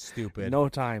 It's stupid. No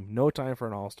time for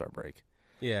an All-Star break.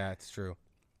 Yeah, it's true.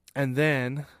 And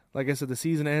then, like I said, the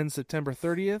season ends September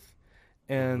 30th,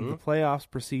 and the playoffs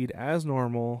proceed as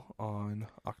normal on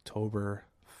October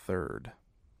 3rd.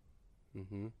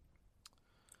 Mm-hmm.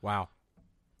 Wow.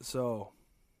 So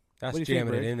that's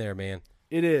jamming it in there, man.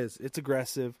 It is. It's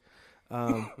aggressive,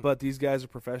 but these guys are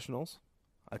professionals.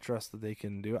 I trust that they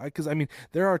can do it. Because,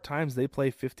 there are times they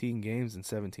play 15 games in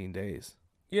 17 days.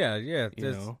 Yeah,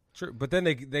 that's true. But then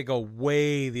they go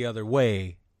way the other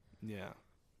way. Yeah.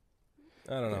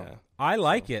 I don't know. Yeah. I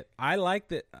like it. I like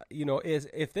that.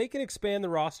 If they can expand the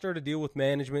roster to deal with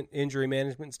injury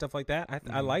management, and stuff like that,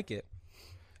 I like it.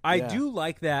 I do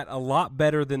like that a lot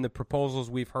better than the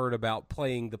proposals we've heard about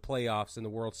playing the playoffs in the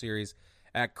World Series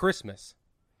at Christmas.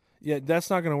 Yeah, that's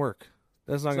not going to work.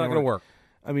 That's not going to work.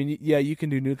 You can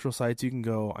do neutral sites. You can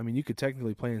go. You could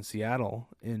technically play in Seattle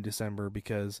in December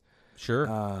because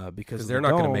because they're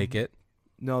not going to make it.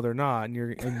 No, they're not, and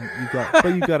you've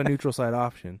got a neutral site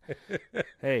option.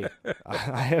 Hey,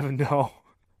 I have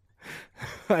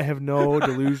no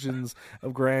delusions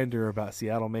of grandeur about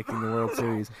Seattle making the World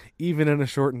Series, even in a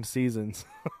shortened season.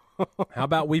 How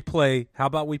about we play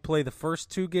the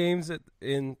first 2 games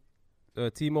in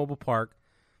T-Mobile Park,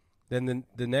 then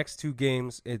the next 2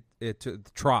 games at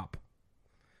Trop,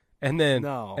 and then we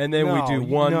do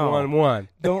 1-1-1.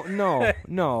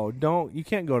 Don't. You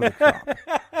can't go to the Trop.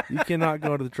 You cannot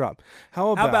go to the Trop.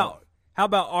 How about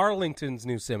Arlington's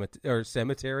new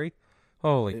cemetery?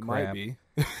 Holy it crap! Might be.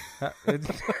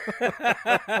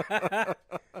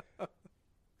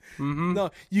 Mm-hmm. No,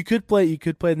 you could play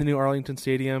in the new Arlington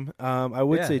Stadium. I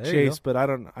would say Chase, but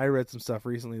I read some stuff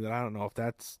recently that I don't know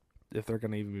if they're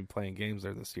going to even be playing games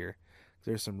there this year.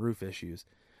 There's some roof issues.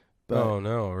 But, oh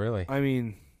no, really?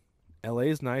 LA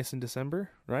is nice in December,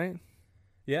 right?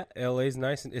 Yeah, LA's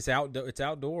nice and it's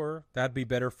outdoor. That'd be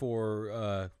better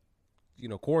for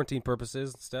quarantine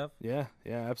purposes and stuff. Yeah,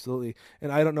 absolutely.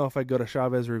 And I don't know if I'd go to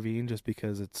Chavez Ravine just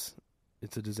because it's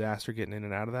a disaster getting in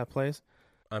and out of that place.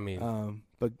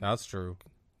 But that's true.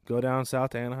 Go down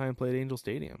south to Anaheim, play at Angel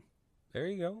Stadium. There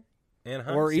you go.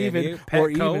 Anaheim, or San even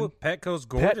Diego. Petco's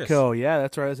gorgeous. Petco, yeah,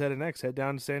 that's where I was headed next. Head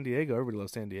down to San Diego. Everybody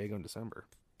loves San Diego in December.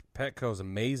 Petco's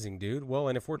amazing, dude. Well,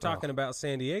 and if we're talking about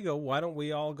San Diego, why don't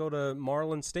we all go to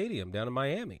Marlins Stadium down in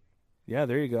Miami? Yeah,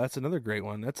 there you go. That's another great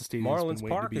one. That's a stadium. Marlins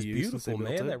Park is beautiful,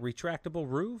 man. That retractable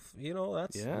roof,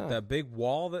 that's that big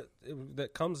wall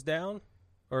that comes down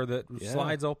or that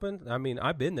slides open.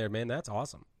 I've been there, man. That's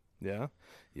awesome. Yeah.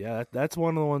 That's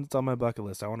one of the ones that's on my bucket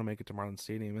list. I want to make it to Marlins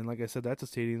Stadium, and like I said, that's a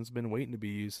stadium that's been waiting to be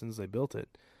used since they built it.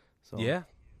 So yeah,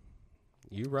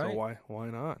 You right. So why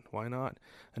not? Why not?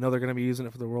 I know they're going to be using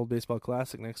it for the World Baseball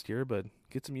Classic next year, but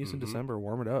get some use in December.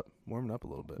 Warm it up a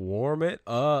little bit. Warm it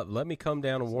up. Let me come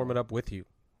down and warm it up with you.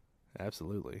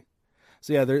 Absolutely.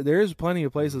 So yeah, there is plenty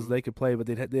of places they could play, but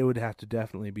they would have to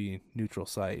definitely be neutral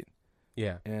site.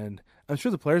 Yeah. And I'm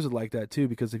sure the players would like that too,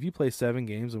 because if you play 7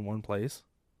 games in one place,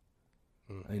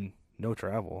 and no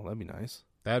travel, that'd be nice.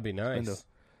 That'd be nice.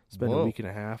 Spend a week and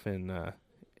a half in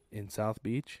South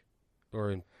Beach,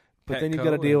 or in. But then you got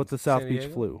to deal with the South Beach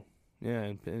flu.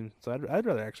 Yeah, and so I'd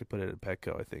rather actually put it at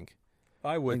Petco. I think.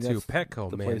 I would too.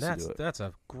 Petco, man, that's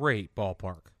a great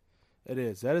ballpark. It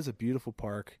is. That is a beautiful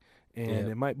park, and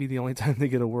it might be the only time they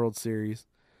get a World Series.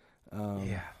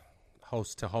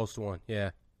 Host one. Yeah.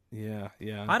 Yeah.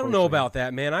 I don't know about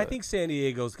that, man. I think San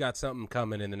Diego's got something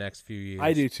coming in the next few years.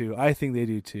 I do too. I think they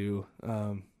do too.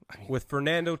 With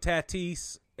Fernando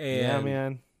Tatis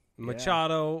and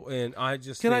Machado, and I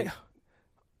just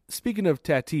Speaking of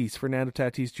Tatis, Fernando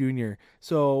Tatis Jr.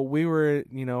 So we were,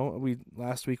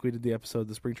 last week we did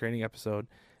the spring training episode,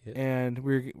 and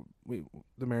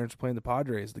the Mariners were playing the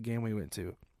Padres, the game we went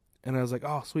to, and I was like,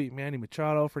 oh sweet, Manny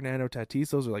Machado, Fernando Tatis,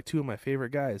 those are like 2 of my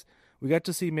favorite guys. We got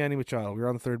to see Manny Machado. We were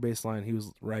on the third base line. He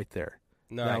was right there.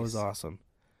 Nice. That was awesome.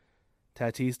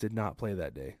 Tatis did not play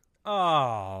that day.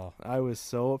 Oh, I was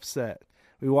so upset.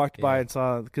 We walked by and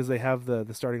saw, because they have the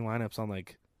starting lineups on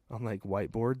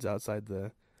whiteboards outside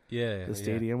the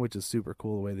stadium, which is super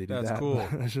cool the way they do that. That's cool.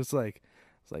 It's just oh,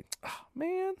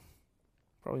 man,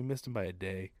 probably missed him by a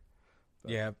day.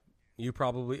 But. Yeah, you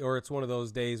probably, or it's one of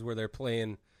those days where they're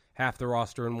playing half the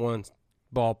roster in one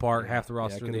ballpark, half the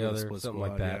roster in the other, something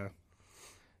like that.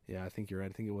 Yeah, I think you're right.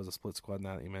 I think it was a split squad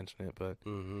now that you mention it, but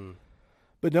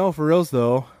but no, for reals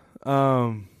though,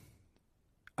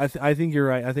 I think you're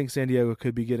right. I think San Diego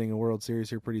could be getting a World Series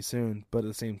here pretty soon, but at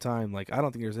the same time, I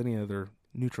don't think there's any other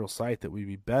neutral site that would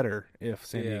be better if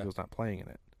San Diego's not playing in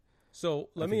it. So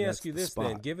let me ask you this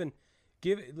then: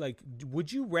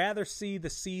 would you rather see the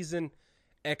season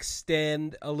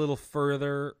extend a little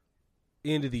further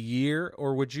into the year,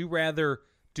 or would you rather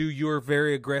do your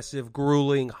very aggressive,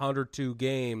 grueling 102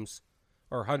 games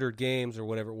or 100 games or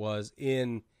whatever it was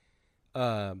in,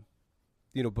 and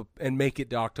make it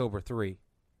to October 3?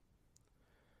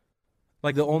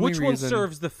 Which one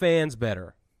serves the fans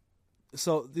better?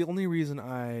 So the only reason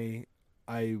I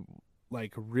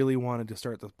really wanted to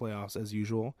start the playoffs as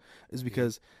usual is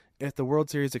because if the World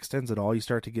Series extends at all, you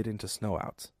start to get into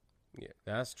snowouts. Yeah,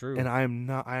 that's true. And I am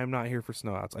not here for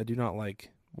snowouts. I do not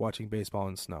like watching baseball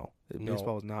in snow. No.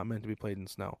 Baseball is not meant to be played in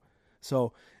snow.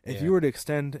 So if you were to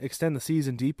extend the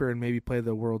season deeper and maybe play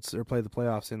the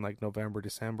playoffs in November,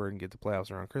 December, and get the playoffs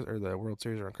or the World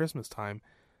Series around Christmas time,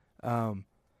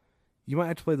 you might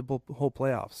have to play the whole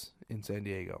playoffs in San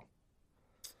Diego.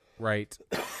 Right.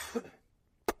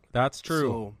 That's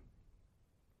true.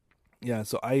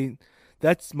 So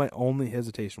that's my only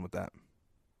hesitation with that.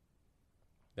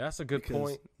 That's a good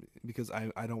point. Because I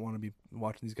don't want to be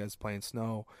watching these guys play in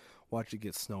snow, watch it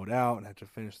get snowed out, and have to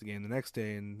finish the game the next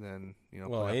day, and then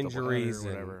injuries or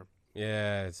whatever.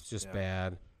 It's just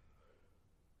bad.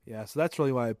 Yeah, so that's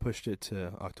really why I pushed it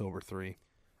to October 3.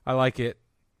 I like it.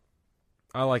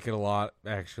 I like it a lot,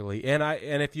 actually. And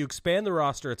if you expand the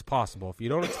roster, it's possible. If you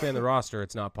don't expand the roster,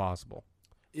 it's not possible.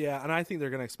 Yeah, and I think they're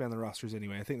going to expand the rosters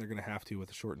anyway. I think they're going to have to with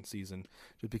a shortened season,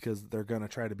 just because they're going to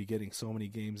try to be getting so many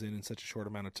games in such a short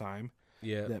amount of time.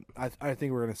 Yeah, that I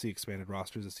think we're going to see expanded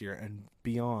rosters this year and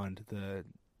beyond the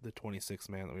 26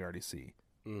 man that we already see.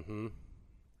 Mm-hmm.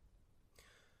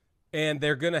 And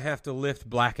they're going to have to lift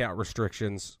blackout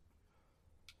restrictions.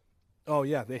 Oh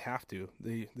yeah, they have to.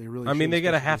 They really. I mean, they're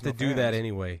going to have to do that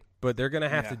anyway, but they're going to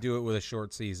have to do it with a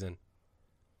short season.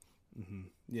 Mm-hmm.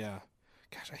 Yeah.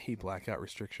 Gosh, I hate blackout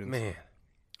restrictions. Man.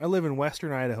 I live in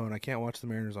western Idaho, and I can't watch the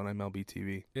Mariners on MLB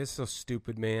TV. It's so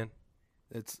stupid, man.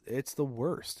 It's the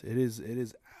worst. It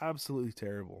is absolutely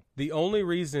terrible. The only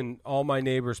reason all my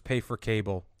neighbors pay for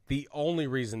cable, the only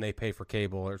reason they pay for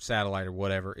cable or satellite or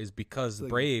whatever, is because the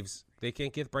Braves, they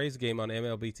can't get the Braves game on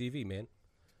MLB TV, man.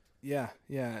 Yeah.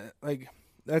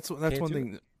 That's one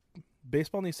thing.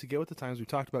 Baseball needs to get with the times. We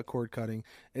talked about cord cutting.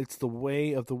 It's the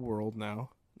way of the world now.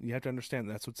 You have to understand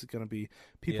that's what's going to be.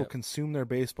 People consume their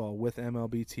baseball with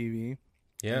MLB TV.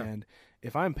 Yeah. And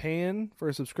if I'm paying for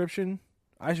a subscription,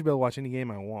 I should be able to watch any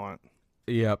game I want.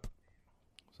 Yep.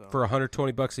 So. For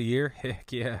 $120 a year?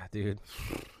 Heck yeah, dude.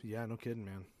 Yeah, no kidding,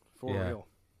 man. For real.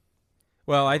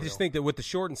 Well, I just think that with the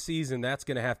shortened season, that's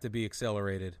going to have to be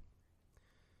accelerated.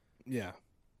 Yeah.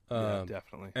 Yeah,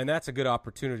 definitely. And that's a good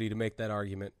opportunity to make that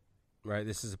argument, right?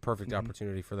 This is a perfect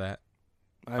opportunity for that.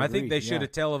 I think they should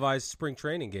have televised spring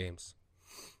training games.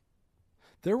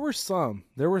 There were some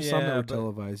that were but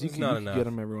televised. You it's could not enough. get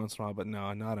them every once in a while, but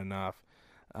no, not enough.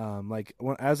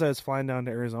 As I was flying down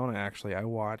to Arizona, actually, I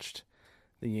watched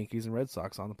the Yankees and Red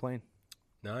Sox on the plane.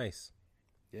 Nice.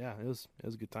 Yeah, it was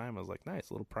a good time. I was like, nice,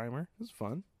 a little primer. It was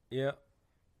fun. Yeah.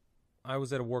 I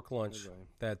was at a work lunch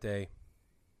that day.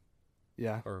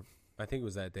 Yeah. Or I think it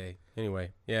was that day.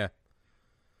 Anyway, yeah.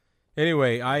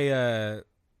 Anyway, I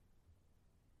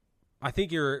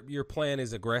think your plan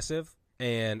is aggressive,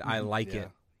 and I like it.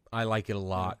 I like it a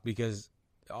lot because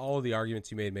all of the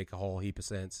arguments you made make a whole heap of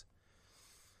sense.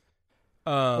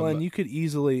 Well, and you could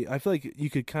easily, I feel like you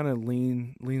could kind of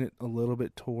lean it a little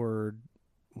bit toward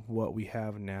what we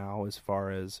have now as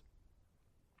far as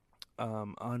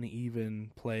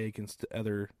uneven play against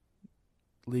other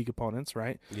league opponents,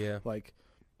 right? Yeah. Like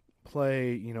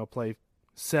play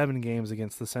 7 games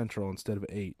against the Central instead of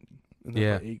 8. And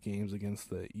then play 8 games against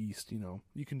the East,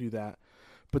 you can do that.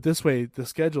 But this way, the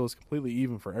schedule is completely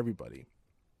even for everybody.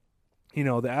 The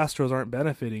Astros aren't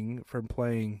benefiting from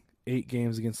playing 8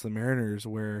 games against the Mariners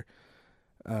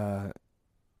and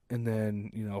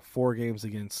then 4 games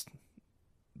against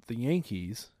the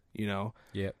Yankees,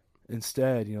 Yep.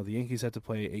 Instead, the Yankees have to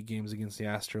play 8 games against the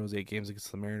Astros, 8 games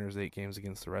against the Mariners, 8 games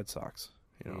against the Red Sox,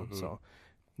 so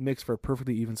makes for a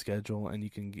perfectly even schedule, and you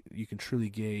can truly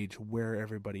gauge where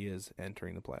everybody is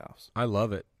entering the playoffs. I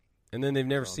love it. And then they've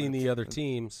never seen the other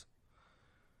teams,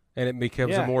 and it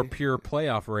becomes a more pure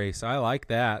playoff race. I like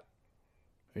that.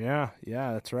 Yeah,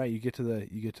 that's right. You get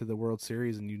to the World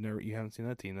Series and you haven't seen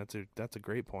that team. That's a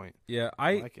great point. Yeah,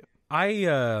 I like it.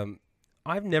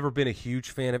 I've never been a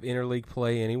huge fan of interleague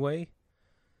play anyway.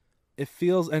 It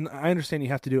feels, and I understand you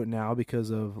have to do it now because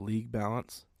of league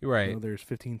balance. Right. There's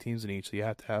 15 teams in each, so you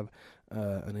have to have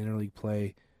an interleague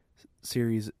play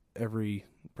series pretty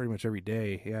much every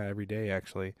day. Yeah, every day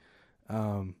actually.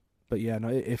 But yeah, no,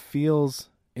 it feels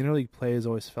interleague play has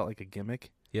always felt like a gimmick.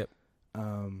 Yep.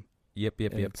 Yep.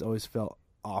 It's always felt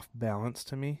off balance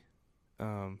to me.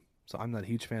 So I'm not a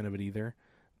huge fan of it either.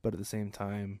 But at the same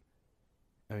time,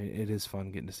 I mean, it is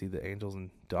fun getting to see the Angels and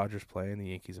Dodgers play and the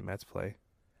Yankees and Mets play.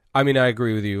 I mean, I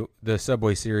agree with you. The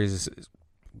Subway Series is a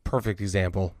perfect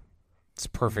example. It's a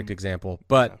perfect example.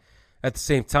 But at the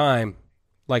same time,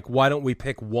 like, why don't we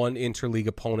pick one interleague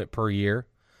opponent per year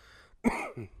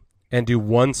and do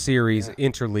one series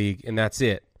interleague, and that's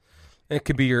it? And it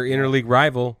could be your interleague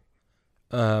rival,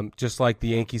 just like the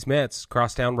Yankees-Mets,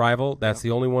 crosstown rival. That's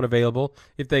the only one available.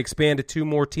 If they expand to 2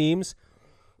 more teams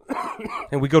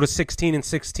and we go to 16 and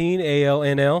 16, AL,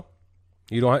 NL,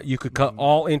 you could cut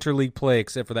all interleague play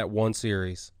except for that one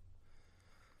series.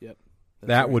 Yep.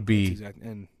 That would be that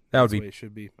would be it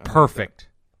should be perfect.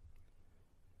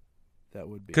 That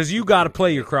would be because you got to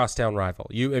play your crosstown rival.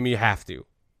 You have to.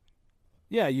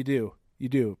 Yeah, you do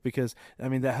because I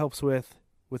mean that helps with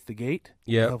the gate.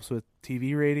 Yeah, it helps with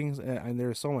TV ratings, and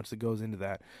there's so much that goes into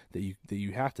that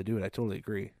you have to do it. I totally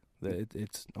agree that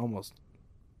it's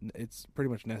pretty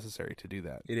much necessary to do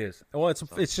that. It is. Well,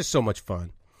 it's just so much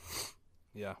fun.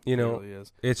 Yeah, it really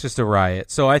is. It's just a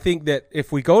riot. So I think that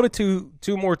if we go to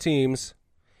two more teams,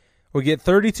 we get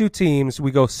 32 teams.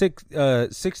 We go 16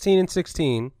 and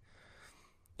 16.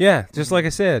 Yeah, just like I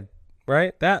said,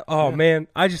 right? Man,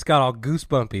 I just got all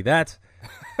goosebumpy. That's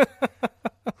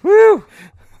woo.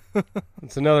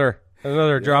 It's another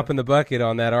drop in the bucket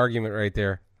on that argument right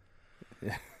there.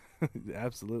 Yeah,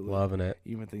 absolutely. Loving it.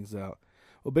 Even things out.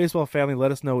 Well, baseball family,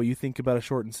 let us know what you think about a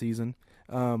shortened season.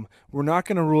 We're not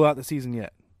going to rule out the season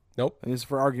yet. Nope. This is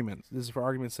for arguments. This is for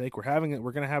argument's sake. We're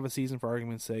going to have a season for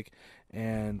argument's sake,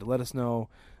 and let us know.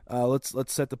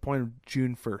 Let's set the point of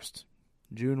June 1st,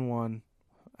 June 1.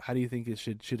 How do you think it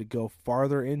should it go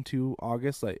farther into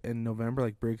August, like in November,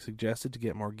 like Briggs suggested, to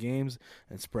get more games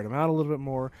and spread them out a little bit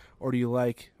more, or do you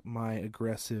like my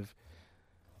aggressive,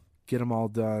 get them all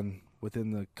done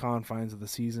within the confines of the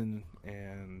season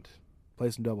and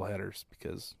play some doubleheaders?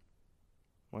 Because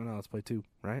why not? Let's play 2,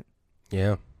 right?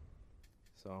 Yeah.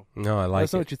 So no, I like it. Let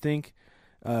us know what you think.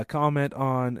 Comment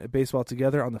on Baseball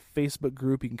Together on the Facebook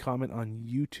group. You can comment on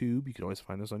YouTube. You can always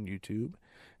find us on YouTube.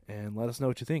 And let us know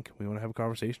what you think. We want to have a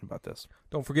conversation about this.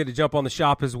 Don't forget to jump on the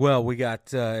shop as well. We got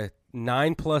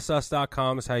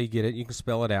 9plusus.com is how you get it. You can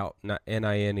spell it out.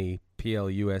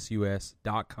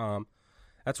 NINEPLUSUS.com.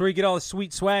 That's where you get all the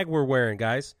sweet swag we're wearing,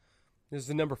 guys. This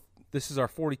is our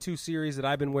 42 series that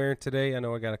I've been wearing today. I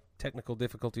know I got a technical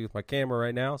difficulty with my camera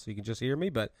right now, so you can just hear me.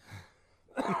 But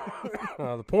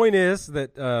the point is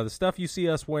that the stuff you see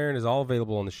us wearing is all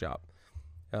available on the shop.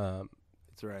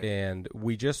 That's right. And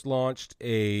we just launched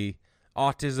a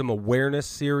autism awareness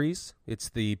series. It's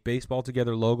the Baseball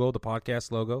Together logo, the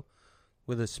podcast logo,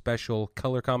 with a special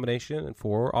color combination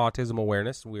for autism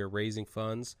awareness. We are raising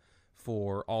funds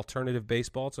for Alternative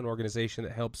Baseball. It's an organization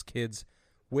that helps kids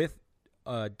with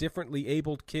differently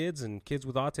abled kids and kids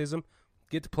with autism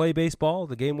get to play baseball,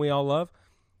 the game we all love.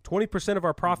 20% of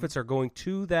our profits are going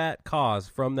to that cause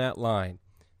from that line.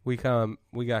 We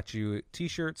got you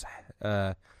T-shirts,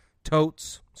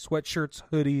 totes, sweatshirts,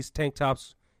 hoodies, tank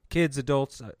tops, kids,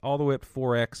 adults, all the way up to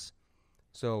 4X.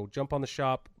 So jump on the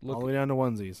shop. All the way down to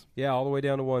onesies. Yeah, all the way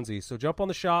down to onesies. So jump on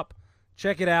the shop,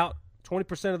 check it out.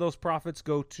 20% of those profits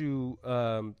go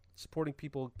to supporting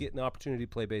people getting the opportunity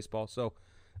to play baseball. So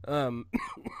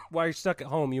while you're stuck at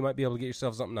home, you might be able to get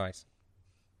yourself something nice.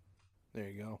 There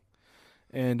you go.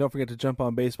 And don't forget to jump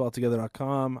on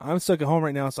baseballtogether.com. I'm stuck at home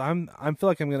right now, so I feel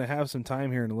like I'm going to have some time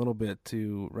here in a little bit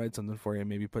to write something for you,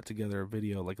 maybe put together a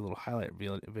video, like a little highlight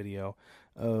video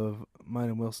of mine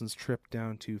and Wilson's trip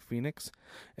down to Phoenix.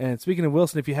 And speaking of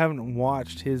Wilson, if you haven't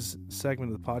watched his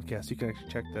segment of the podcast, you can actually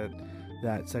check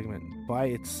that segment by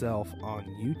itself on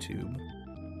YouTube.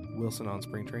 Wilson on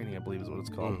Spring Training, I believe is what it's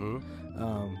called. Mm-hmm.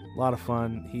 A lot of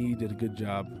fun. He did a good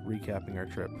job recapping our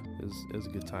trip. It was a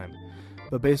good time.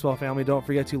 But baseball family, don't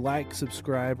forget to like,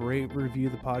 subscribe, rate, review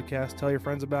the podcast. Tell your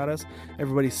friends about us.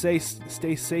 Everybody stay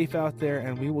safe out there,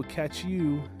 and we will catch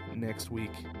you next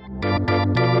week.